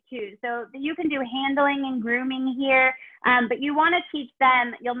kids too. So you can do handling and grooming here, but you wanna teach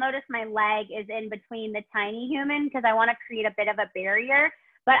them, you'll notice my leg is in between the tiny human because I wanna create a bit of a barrier,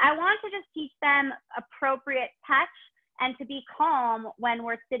 but I want to just teach them appropriate touch and to be calm when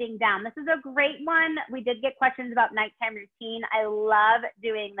we're sitting down. This is a great one. We did get questions about nighttime routine. I love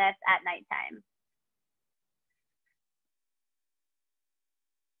doing this at nighttime.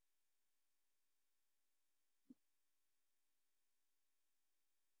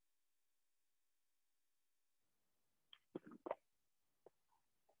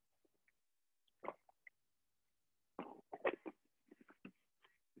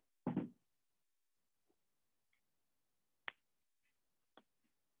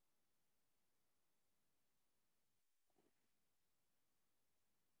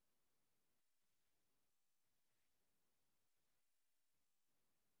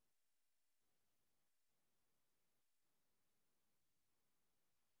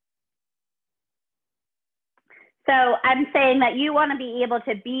 So I'm saying that you want to be able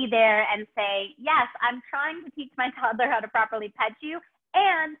to be there and say, yes, I'm trying to teach my toddler how to properly pet you.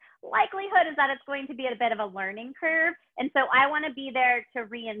 And likelihood is that it's going to be a bit of a learning curve. And so I want to be there to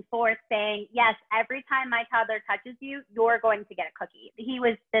reinforce saying, yes, every time my toddler touches you, you're going to get a cookie. He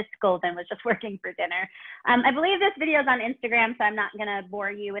was this golden, was just working for dinner. I believe this video is on Instagram, so I'm not going to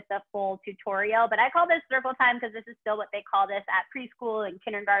bore you with the full tutorial, but I call this circle time because this is still what they call this at preschool and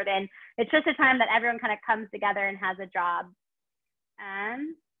kindergarten. It's just a time that everyone kind of comes together and has a job.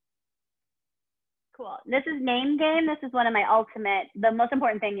 Cool. This is name game. This is one of my ultimate, the most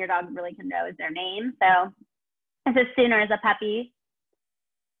important thing your dog really can know is their name. So this is Sooner as a puppy.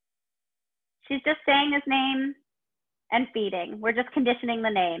 She's just saying his name and feeding. We're just conditioning the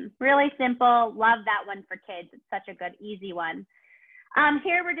name. Really simple. Love that one for kids. It's such a good, easy one.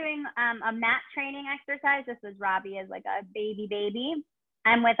 Here we're doing a mat training exercise. This is Robbie as like a baby.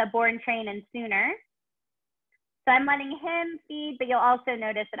 I'm with a born, train, and Sooner. So I'm letting him feed, but you'll also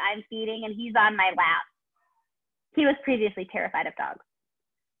notice that I'm feeding and he's on my lap. He was previously terrified of dogs.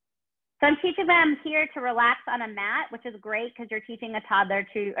 So I'm teaching them here to relax on a mat, which is great because you're teaching a toddler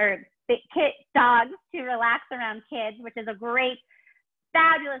to, or dogs to relax around kids, which is a great,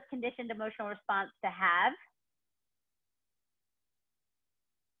 fabulous conditioned emotional response to have.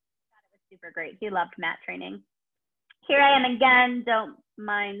 I thought it was super great. He loved mat training. Here I am again, don't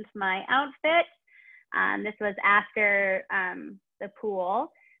mind my outfit. This was after the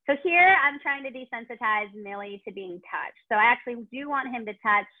pool. So here I'm trying to desensitize Millie to being touched. So I actually do want him to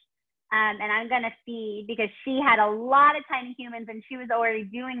touch, and I'm gonna feed because she had a lot of tiny humans and she was already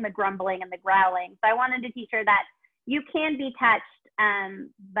doing the grumbling and the growling. So I wanted to teach her that you can be touched,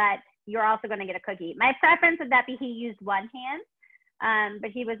 but you're also gonna get a cookie. My preference would that be he used one hand,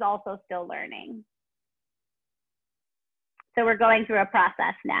 but he was also still learning. So we're going through a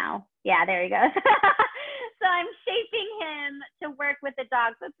process now. Yeah, there he goes. So I'm shaping him to work with the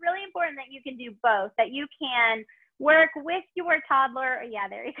dog. So it's really important that you can do both, that you can work with your toddler. Yeah,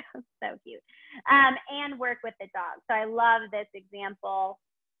 there he goes, so cute. And work with the dog. So I love this example.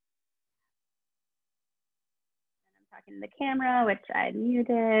 And I'm talking to the camera, which I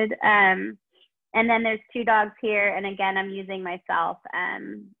muted. And then there's two dogs here. And again, I'm using myself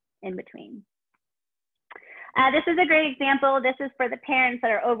in between. This is a great example. This is for the parents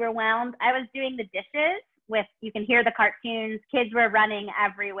that are overwhelmed. I was doing the dishes with, you can hear the cartoons, kids were running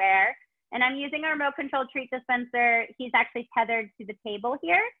everywhere. And I'm using a remote control treat dispenser. He's actually tethered to the table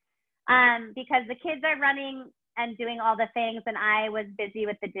here because the kids are running and doing all the things and I was busy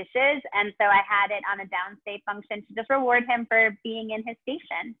with the dishes. And so I had it on a downstate function to just reward him for being in his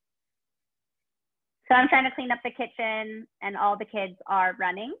station. So I'm trying to clean up the kitchen and all the kids are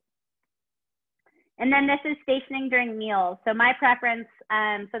running. And then this is stationing during meals. So my preference,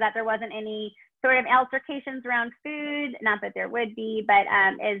 so that there wasn't any sort of altercations around food, not that there would be, but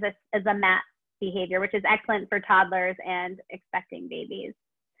is a mat behavior, which is excellent for toddlers and expecting babies.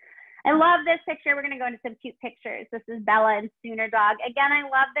 I love this picture. We're gonna go into some cute pictures. This is Bella and Sooner dog. Again, I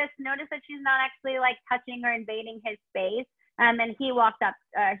love this. Notice that she's not actually like touching or invading his space. And he walked up,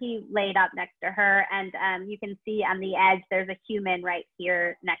 he laid up next to her and you can see on the edge, there's a human right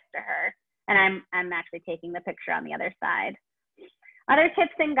here next to her. And I'm actually taking the picture on the other side. Other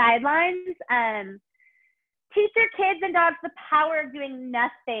tips and guidelines, teach your kids and dogs the power of doing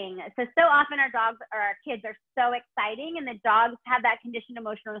nothing. So often our dogs or our kids are so exciting and the dogs have that conditioned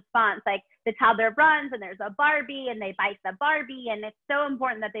emotional response. Like the toddler runs and there's a Barbie and they bite the Barbie, and it's so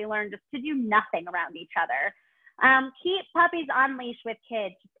important that they learn just to do nothing around each other. Keep puppies on leash with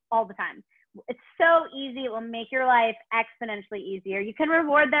kids all the time. It's so easy. It will make your life exponentially easier. You can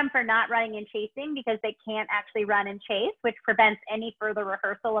reward them for not running and chasing because they can't actually run and chase, which prevents any further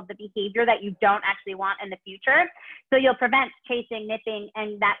rehearsal of the behavior that you don't actually want in the future. So you'll prevent chasing, nipping,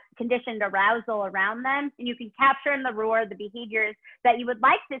 and that conditioned arousal around them. And you can capture and reward the behaviors that you would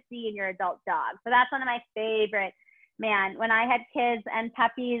like to see in your adult dog. So that's one of my favorite. Man, when I had kids and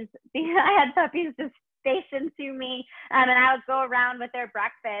puppies, I had puppies just stationed to me, and I would go around with their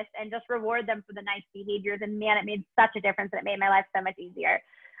breakfast and just reward them for the nice behaviors. And man, it made such a difference, and it made my life so much easier.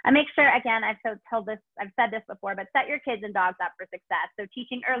 I make sure, again, I've said this before, but set your kids and dogs up for success. So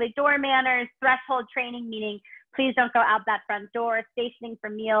teaching early door manners, threshold training, meaning please don't go out that front door, stationing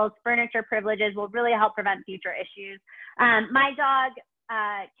for meals, furniture privileges will really help prevent future issues. My dog,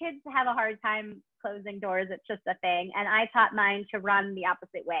 kids have a hard time closing doors. It's just a thing. And I taught mine to run the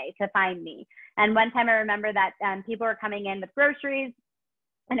opposite way to find me. And one time I remember that people were coming in with groceries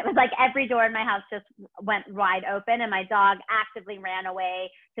and it was like every door in my house just went wide open and my dog actively ran away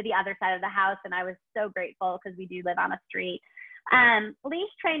to the other side of the house. And I was so grateful because we do live on a street.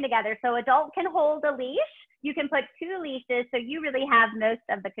 Leash train together. So adult can hold a leash. You can put 2 leashes, so you really have most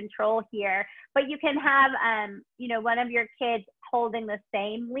of the control here, but you can have, you know, one of your kids holding the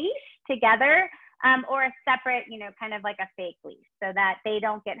same leash together, or a separate, you know, kind of like a fake leash so that they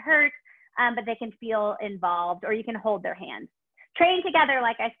don't get hurt, but they can feel involved, or you can hold their hand. Train together,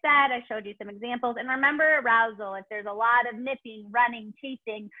 like I said, I showed you some examples. And remember arousal. If there's a lot of nipping, running,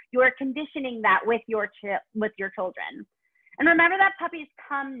 chasing, you're conditioning that with your children. And remember that puppies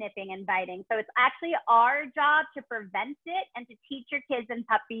come nipping and biting. So it's actually our job to prevent it and to teach your kids and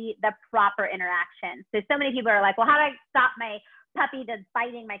puppy the proper interaction. So many people are like, well, how do I stop my puppy that's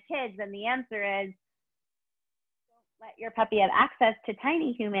biting my kids? And the answer is, let your puppy have access to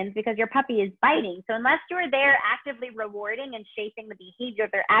tiny humans because your puppy is biting. So unless you're there actively rewarding and shaping the behavior,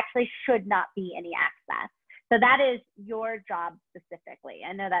 there actually should not be any access. So that is your job specifically.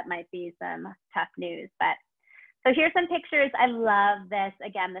 I know that might be some tough news, but so here's some pictures. I love this.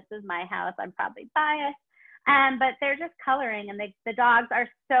 Again, this is my house. I'm probably biased. But they're just coloring, and the dogs are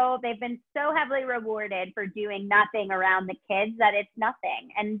they've been so heavily rewarded for doing nothing around the kids that it's nothing.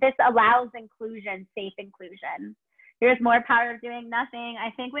 And this allows inclusion, safe inclusion. Here's more power of doing nothing.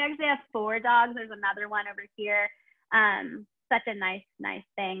 I think we actually have 4 dogs. There's another one over here. Such a nice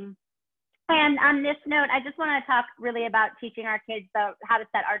thing. And on this note, I just want to talk really about teaching our kids about how to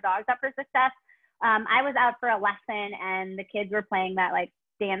set our dogs up for success. I was out for a lesson and the kids were playing that like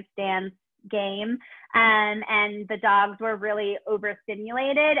dance game, and the dogs were really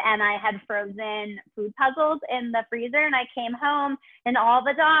overstimulated, and I had frozen food puzzles in the freezer, and I came home and all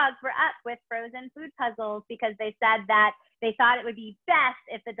the dogs were up with frozen food puzzles because they said that they thought it would be best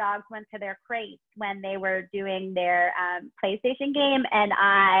if the dogs went to their crates when they were doing their PlayStation game, and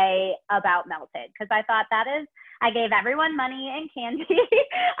I about melted because I thought I gave everyone money and candy.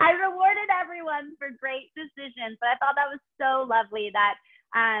 I rewarded everyone for great decisions, but I thought that was so lovely that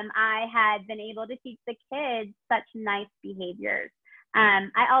I had been able to teach the kids such nice behaviors.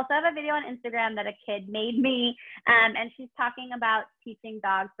 I also have a video on Instagram that a kid made me, and she's talking about teaching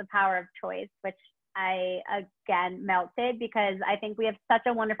dogs the power of choice, which I, again, melted because I think we have such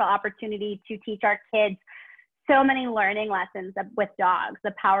a wonderful opportunity to teach our kids so many learning lessons with dogs,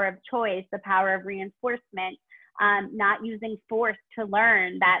 the power of choice, the power of reinforcement, not using force to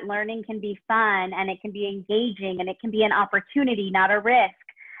learn, that learning can be fun and it can be engaging and it can be an opportunity, not a risk.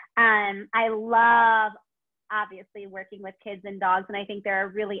 I love, obviously, working with kids and dogs, and I think there are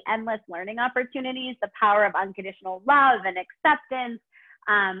really endless learning opportunities, the power of unconditional love and acceptance,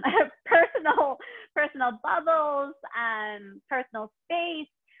 personal bubbles, personal space,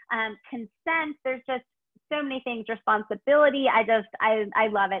 consent. There's just so many things, responsibility. I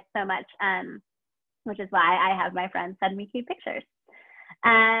love it so much, which is why I have my friends send me cute pictures.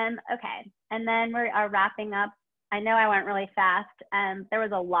 Okay, and then we are wrapping up. I know I went really fast. There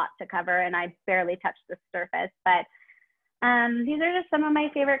was a lot to cover and I barely touched the surface, but these are just some of my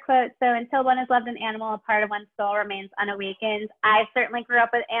favorite quotes. So, until one is loved an animal, a part of one's soul remains unawakened. I certainly grew up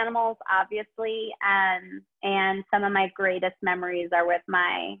with animals, obviously, and some of my greatest memories are with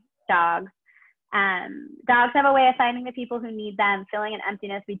my dogs. Dogs have a way of finding the people who need them, filling an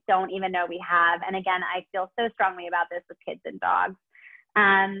emptiness we don't even know we have. And again, I feel so strongly about this with kids and dogs.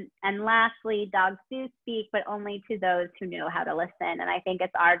 And lastly, dogs do speak, but only to those who know how to listen. And I think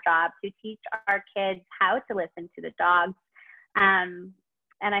it's our job to teach our kids how to listen to the dogs. And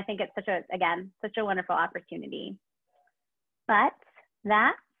I think it's such a wonderful opportunity. But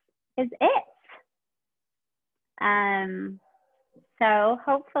that is it. So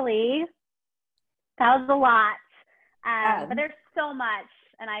hopefully that was a lot, but there's so much,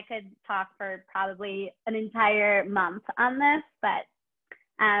 and I could talk for probably an entire month on this, but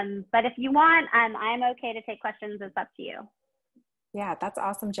if you want, I'm okay to take questions. It's up to you. Yeah, that's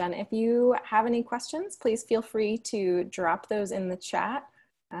awesome, Jen. If you have any questions, please feel free to drop those in the chat.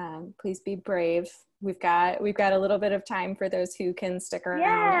 Please be brave. We've got a little bit of time for those who can stick around.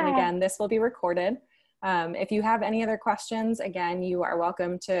 Yeah. And again, this will be recorded. If you have any other questions, again, you are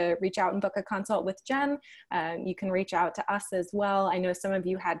welcome to reach out and book a consult with Jen. You can reach out to us as well. I know some of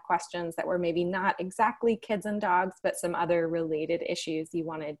you had questions that were maybe not exactly kids and dogs, but some other related issues you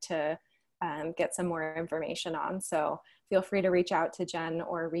wanted to get some more information on. So feel free to reach out to Jen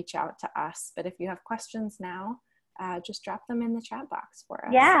or reach out to us. But if you have questions now, just drop them in the chat box for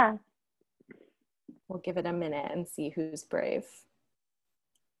us. Yeah. We'll give it a minute and see who's brave.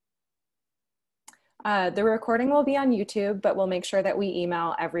 The recording will be on YouTube, but we'll make sure that we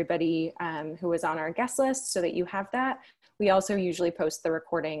email everybody who was on our guest list so that you have that. We also usually post the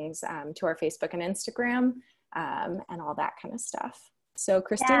recordings to our Facebook and Instagram and all that kind of stuff. So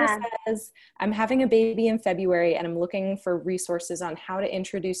Christina says, I'm having a baby in February and I'm looking for resources on how to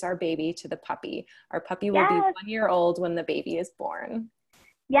introduce our baby to the puppy. Our puppy will be 1 year old when the baby is born.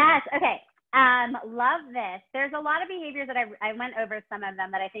 Yes. Okay. Love this. There's a lot of behaviors that I went over some of them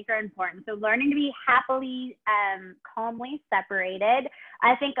that I think are important. So learning to be happily, calmly separated.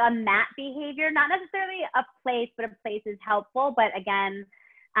 I think a mat behavior, not necessarily a place, but a place is helpful. But again,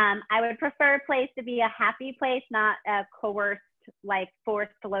 I would prefer a place to be a happy place, not a coerced, like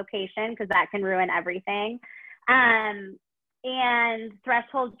forced location, because that can ruin everything. and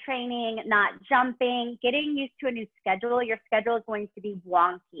threshold training, not jumping, getting used to a new schedule. Your schedule is going to be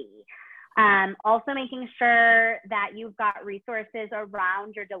wonky. Also making sure that you've got resources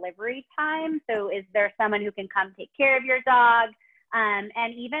around your delivery time. So is there someone who can come take care of your dog? And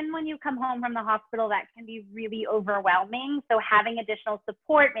even when you come home from the hospital, that can be really overwhelming. So having additional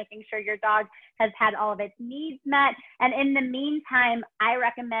support, making sure your dog has had all of its needs met. And in the meantime, I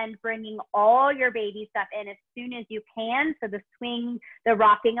recommend bringing all your baby stuff in as soon as you can. So the swing, the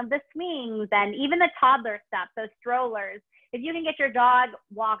rocking of the swings, and even the toddler stuff, so strollers. If you can get your dog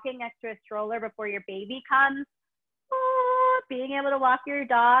walking next to a stroller before your baby comes, being able to walk your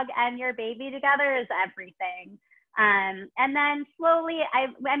dog and your baby together is everything. And then slowly,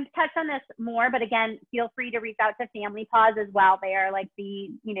 I've touched on this more, but again, feel free to reach out to Family Paws as well. They are like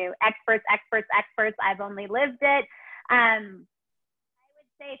the, experts. I've only lived it. I would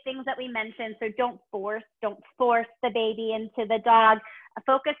say things that we mentioned. So don't force the baby into the dog.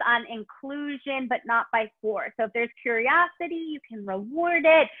 Focus on inclusion, but not by force. So if there's curiosity, you can reward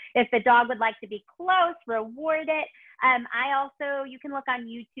it. If the dog would like to be close, reward it. You can look on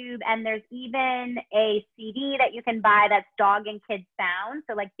YouTube, and there's even a CD that you can buy that's dog and kid sounds,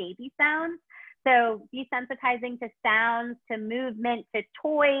 so like baby sounds. So desensitizing to sounds, to movement, to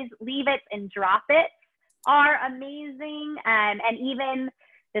toys, leave it and drop it are amazing. And even,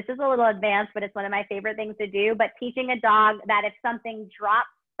 this is a little advanced, but it's one of my favorite things to do, but teaching a dog that if something drops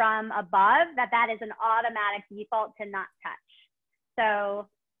from above, that is an automatic default to not touch. So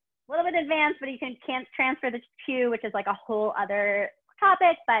a little bit advanced, but you can't transfer the cue, which is like a whole other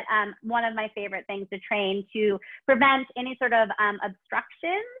topic, but one of my favorite things to train to prevent any sort of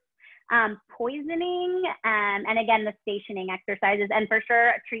obstructions, poisoning, and again, the stationing exercises, and for sure,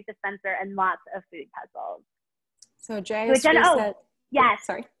 a treat dispenser and lots of food puzzles. So Jay, said, yes.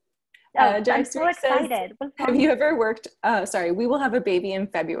 Sorry. I'm so excited. Have you ever worked, we will have a baby in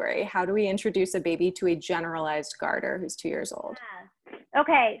February. How do we introduce a baby to a generalized garter who's 2 years old? Yeah.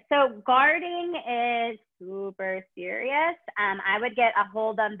 Okay, so guarding is super serious. I would get a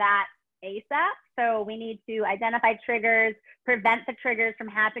hold on that ASAP. So we need to identify triggers, prevent the triggers from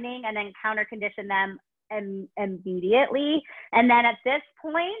happening, and then counter condition them immediately. And then at this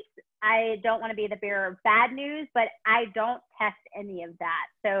point, I don't want to be the bearer of bad news, but I don't test any of that.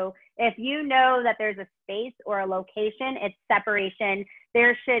 So if you know that there's a space or a location, it's separation.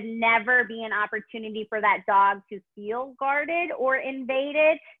 There should never be an opportunity for that dog to feel guarded or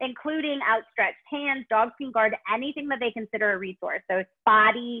invaded, including outstretched hands. Dogs can guard anything that they consider a resource. So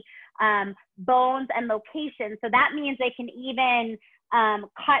body, bones, and location. So that means they can even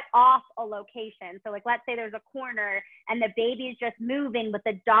cut off a location. So like, let's say there's a corner and the baby is just moving, but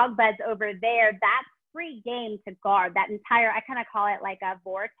the dog bed's over there. That's free game to guard that entire, I kind of call it like a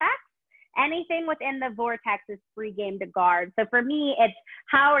vortex. Anything within the vortex is free game to guard. So for me, it's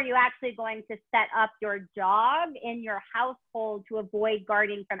how are you actually going to set up your dog in your household to avoid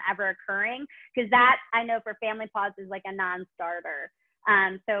guarding from ever occurring? Because that, I know for Family Paws, is like a non-starter.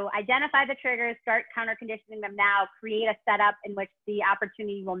 So identify the triggers, start counter conditioning them now, create a setup in which the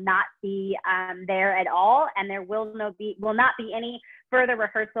opportunity will not be there at all, and there will not be any further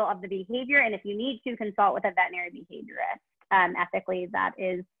rehearsal of the behavior. And if you need to, consult with a veterinary behaviorist. Ethically, that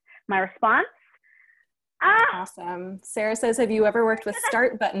is my response. Awesome. Sarah says, have you ever worked with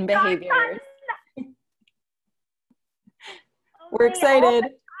start button behaviors? We're excited.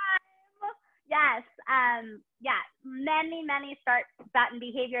 Yes. Yeah, many start button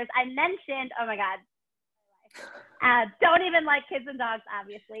behaviors. I mentioned, oh my God, don't even like kids and dogs,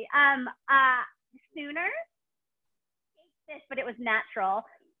 obviously. Sooner, this, but it was natural,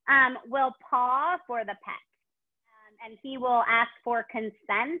 will paw for the pet. And he will ask for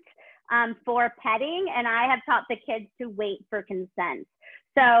consent for petting. And I have taught the kids to wait for consent.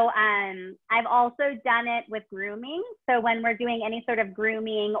 So I've also done it with grooming. So when we're doing any sort of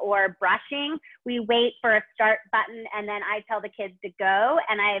grooming or brushing, we wait for a start button and then I tell the kids to go.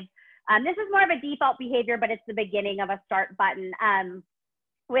 And this is more of a default behavior, but it's the beginning of a start button.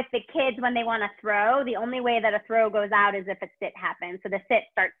 With the kids, when they want to throw, the only way that a throw goes out is if a sit happens. So the sit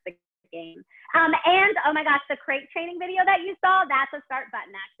starts the game. And oh my gosh, the crate training video that you saw, that's a start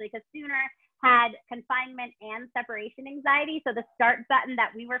button actually, because Sooner had confinement and separation anxiety. So the start button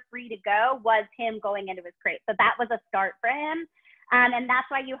that we were free to go was him going into his crate. So that was a start for him. And that's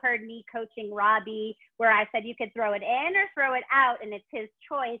why you heard me coaching Robbie, where I said you could throw it in or throw it out, and it's his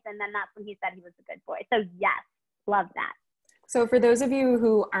choice. And then that's when he said he was a good boy. So yes, love that. So for those of you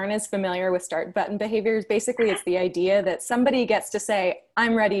who aren't as familiar with start button behaviors, basically it's the idea that somebody gets to say,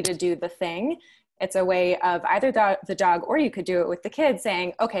 I'm ready to do the thing. It's a way of either the dog, or you could do it with the kids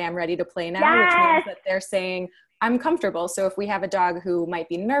saying, okay, I'm ready to play now, which means that they're saying, I'm comfortable. So if we have a dog who might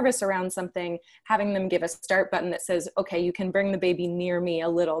be nervous around something, having them give a start button that says, okay, you can bring the baby near me a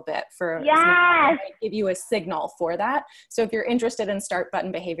little bit for, Yes. might give you a signal for that. So if you're interested in start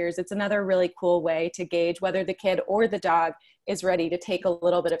button behaviors, it's another really cool way to gauge whether the kid or the dog is ready to take a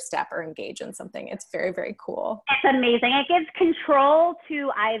little bit of step or engage in something. It's very, very cool. It's amazing. It gives control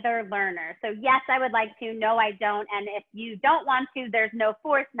to either learner. So yes, I would like to. No, I don't. And if you don't want to, there's no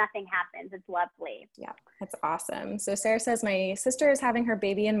force. Nothing happens. It's lovely. Yeah, that's awesome. So Sarah says, my sister is having her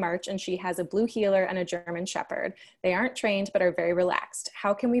baby in March and she has a blue heeler and a German shepherd. They aren't trained, but are very relaxed.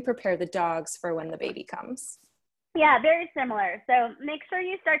 How can we prepare the dogs for when the baby comes? Yeah, very similar. So make sure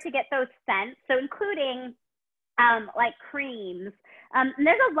you start to get those scents. So including like creams. And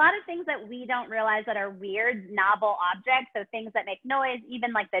there's a lot of things that we don't realize that are weird, novel objects. So things that make noise,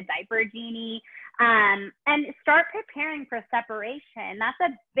 even like the diaper genie. And start preparing for separation. That's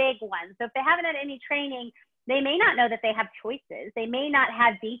a big one. So if they haven't had any training, they may not know that they have choices. They may not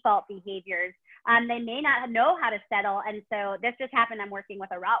have default behaviors. They may not know how to settle. And so this just happened. I'm working with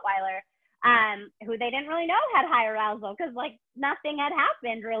a Rottweiler who they didn't really know had high arousal because like nothing had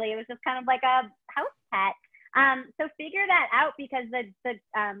happened really. It was just kind of like a house pet. So figure that out because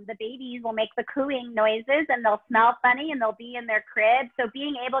the babies will make the cooing noises and they'll smell funny and they'll be in their crib. So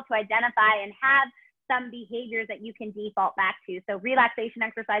being able to identify and have some behaviors that you can default back to. So relaxation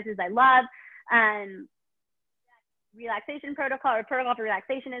exercises I love. Relaxation protocol or protocol for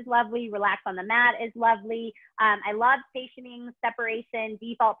relaxation is lovely. Relax on the mat is lovely. I love stationing, separation,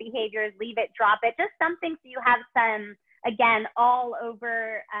 default behaviors, leave it, drop it, just something so you have some, again, all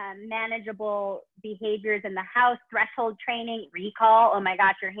over manageable behaviors in the house, threshold training, recall. Oh my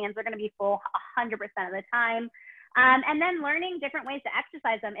gosh, your hands are going to be full 100% of the time. And then learning different ways to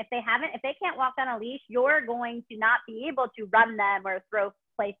exercise them. If they can't walk on a leash, you're going to not be able to run them or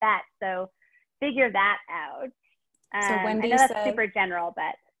play fetch. So figure that out. So Wendy I know that's super general,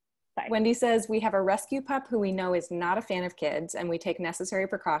 but sorry. Wendy says, we have a rescue pup who we know is not a fan of kids and we take necessary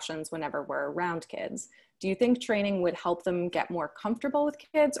precautions whenever we're around kids. Do you think training would help them get more comfortable with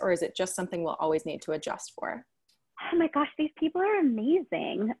kids, or is it just something we'll always need to adjust for? Oh my gosh, these people are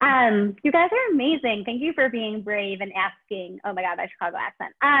amazing. You guys are amazing. Thank you for being brave and asking. Oh my God, my Chicago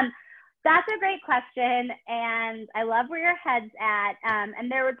accent. That's a great question, and I love where your head's at.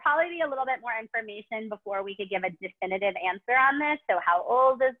 And there would probably be a little bit more information before we could give a definitive answer on this. So how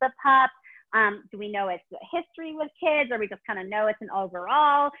old is the pup? Do we know its history with kids, or we just kind of know it's an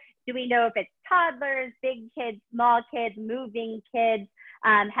overall? Do we know if it's toddlers, big kids, small kids, moving kids?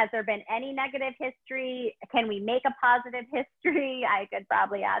 Has there been any negative history? Can we make a positive history? I could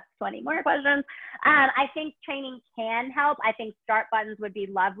probably ask 20 more questions. I think training can help. I think start buttons would be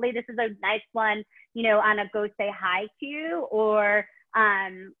lovely. This is a nice one, you know, on a go say hi to you, or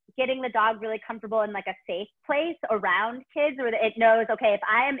getting the dog really comfortable in like a safe place around kids where it knows, okay, if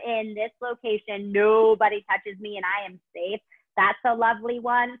I am in this location, nobody touches me and I am safe. That's a lovely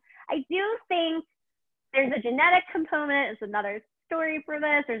one. I do think there's a genetic component. It's another story for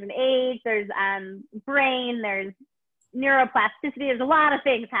this. There's an age, there's brain, there's neuroplasticity. There's a lot of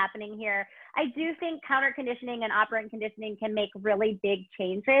things happening here. I do think counter conditioning and operant conditioning can make really big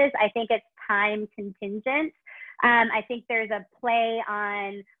changes. I think it's time contingent. I think there's a play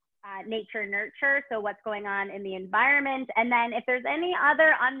on nature nurture, so what's going on in the environment, and then if there's any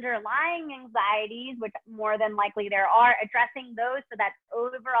other underlying anxieties, which more than likely there are, addressing those so that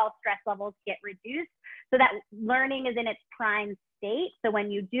overall stress levels get reduced, so that learning is in its prime state. So when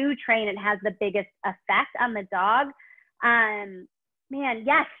you do train, it has the biggest effect on the dog. Man,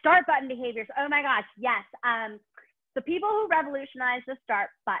 yes, start button behaviors. Oh my gosh, yes. The people who revolutionized the start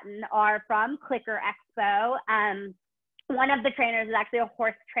button are from Clicker Expo. One of the trainers is actually a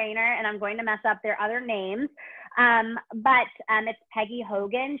horse trainer, and I'm going to mess up their other names. But it's Peggy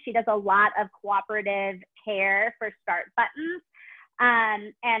Hogan. She does a lot of cooperative care for start buttons.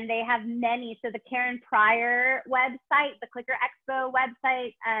 And they have many. So the Karen Pryor website, the Clicker Expo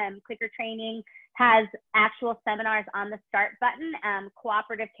website, Clicker Training has actual seminars on the start button,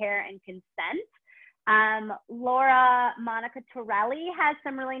 cooperative care and consent. Monica Torelli has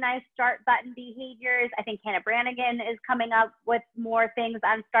some really nice start button behaviors. I think Hannah Brannigan is coming up with more things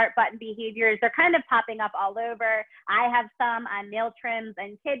on start button behaviors. They're kind of popping up all over. I have some on nail trims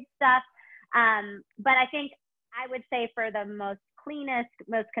and kids stuff. But I think I would say for the most cleanest,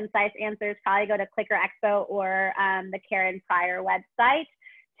 most concise answers, probably go to Clicker Expo or the Karen Pryor website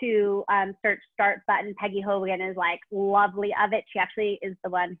to search start button. Peggy Hogan is like lovely of it. She actually is the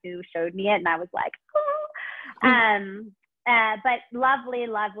one who showed me it, and I was like, oh. But lovely,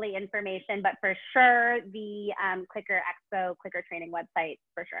 lovely information. But for sure, the Clicker Expo, Clicker Training website,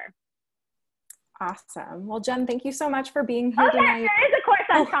 for sure. Awesome. Well, Jenn, thank you so much for being Oh, here yes, tonight. there is a course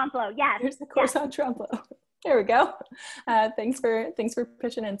on Trompeau. Yes. There's a course on Trump. There we go. Thanks for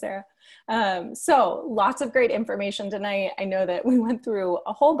pitching in, Sarah. So lots of great information tonight. I know that we went through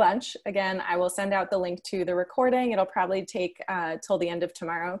a whole bunch. Again, I will send out the link to the recording. It'll probably take till the end of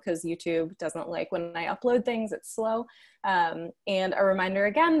tomorrow because YouTube doesn't like when I upload things, it's slow. And a reminder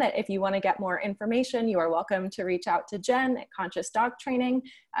again that if you want to get more information, you are welcome to reach out to Jenn at Conscious Dog Training.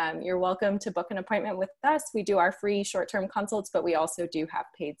 You're welcome to book an appointment with us. We do our free short-term consults, but we also do have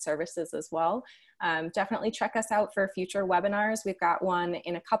paid services as well. Definitely check us out for future webinars. We've got one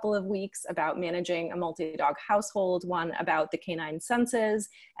in a couple of weeks about managing a multi-dog household, one about the canine senses,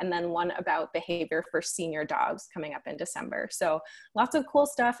 and then one about behavior for senior dogs coming up in December. So lots of cool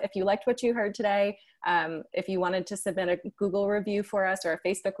stuff. If you liked what you heard today, if you wanted to submit a Google review for us or a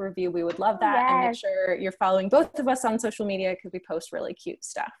Facebook review, we would love that. Yes. And make sure you're following both of us on social media because we post really cute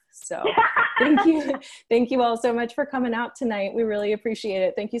stuff. So thank you. Thank you all so much for coming out tonight. We really appreciate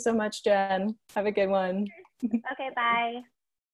it. Thank you so much, Jenn. Have a good one. Okay, bye.